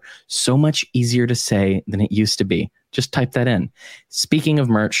wearethemadOnes.com/store. So much easier to say than it used to be. Just type that in. Speaking of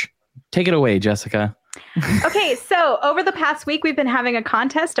merch, take it away, Jessica. Okay, so over the past week, we've been having a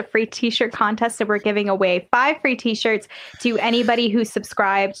free t-shirt contest, and we're giving away 5 free t-shirts to anybody who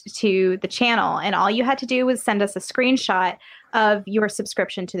subscribed to the channel. And all you had to do was send us a screenshot of your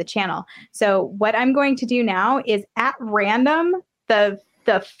subscription to the channel. So what I'm going to do now is at random, the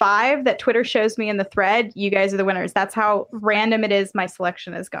 5 that Twitter shows me in the thread, you guys are the winners. That's how random it is my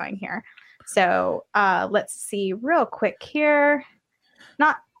selection is going here. So let's see real quick here.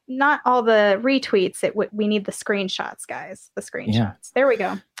 Not all the retweets. We need the screenshots, guys. The screenshots. Yeah. There we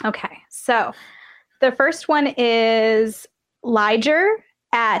go. Okay. So the first one is Liger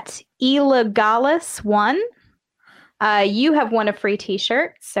at Illegalis1. You have won a free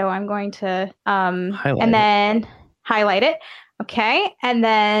t-shirt. So I'm going to highlight it. Okay. And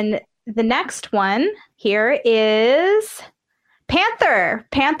then the next one here is Panther.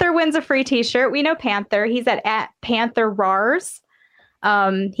 Panther wins a free t-shirt. We know Panther. He's at Panther Rars.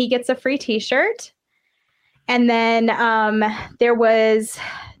 He gets a free t-shirt. And then there was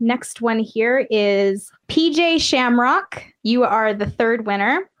next one here is PJ Shamrock. You are the third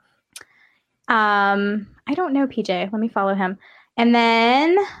winner. I don't know PJ. Let me follow him. And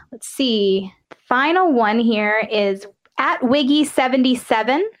then let's see. Final one here is at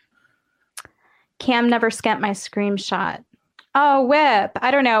Wiggy77. Cam never skimp my screenshot. Oh, Whip. I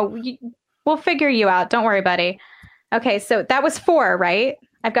don't know. We'll figure you out. Don't worry, buddy. Okay, so that was 4, right?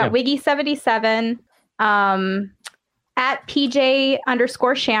 I've got Wiggy77, at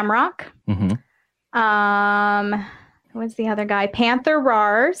PJ_Shamrock. Mm-hmm. What's the other guy? Panther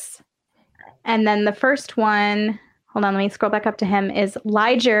Rars. And then the first one, hold on, let me scroll back up to him, is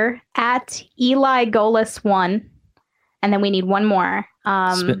Liger at Eli Golis1. And then we need one more.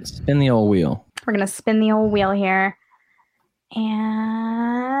 Spin the old wheel. We're going to spin the old wheel here.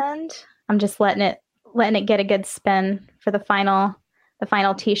 And I'm just letting it get a good spin for the final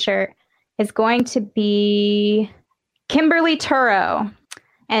t-shirt is going to be Kimberly Turo.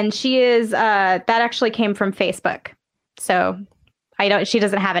 And she is that actually came from Facebook. So she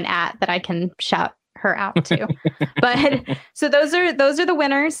doesn't have an @ that I can shout her out to. But so those are the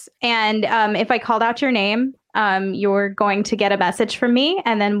winners. And if I called out your name, you're going to get a message from me,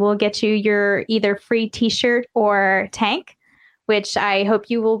 and then we'll get you your either free t-shirt or tank, which I hope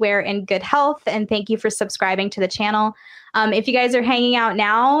you will wear in good health. And thank you for subscribing to the channel. If you guys are hanging out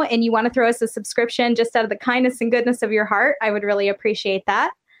now and you want to throw us a subscription just out of the kindness and goodness of your heart, I would really appreciate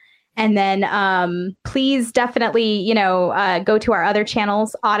that. And then please definitely, go to our other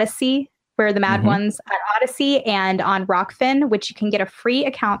channels, Odyssey. We're the Mad Ones at Odyssey and on Rockfin, which you can get a free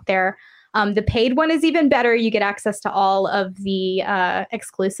account there. The paid one is even better. You get access to all of the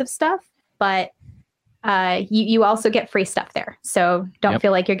exclusive stuff, but you also get free stuff there. So don't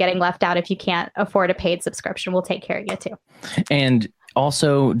feel like you're getting left out if you can't afford a paid subscription. We'll take care of you too. And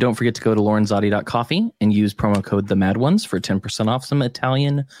also, don't forget to go to laurenzotti.coffee and use promo code The Mad Ones for 10% off some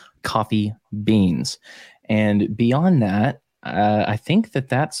Italian coffee beans. And beyond that, I think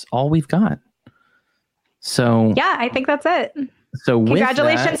that's all we've got. So yeah, I think that's it. So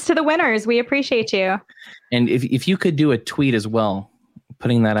congratulations to the winners. We appreciate you. And if you could do a tweet as well,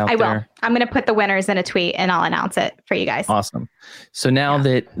 putting that out there. I will. I'm going to put the winners in a tweet and I'll announce it for you guys. Awesome. So now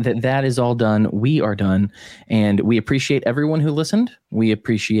that is all done, we are done. And we appreciate everyone who listened. We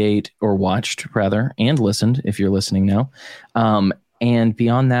appreciate, or watched rather, and listened if you're listening now. And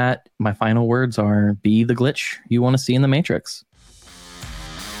beyond that, my final words are: be the glitch you want to see in the Matrix.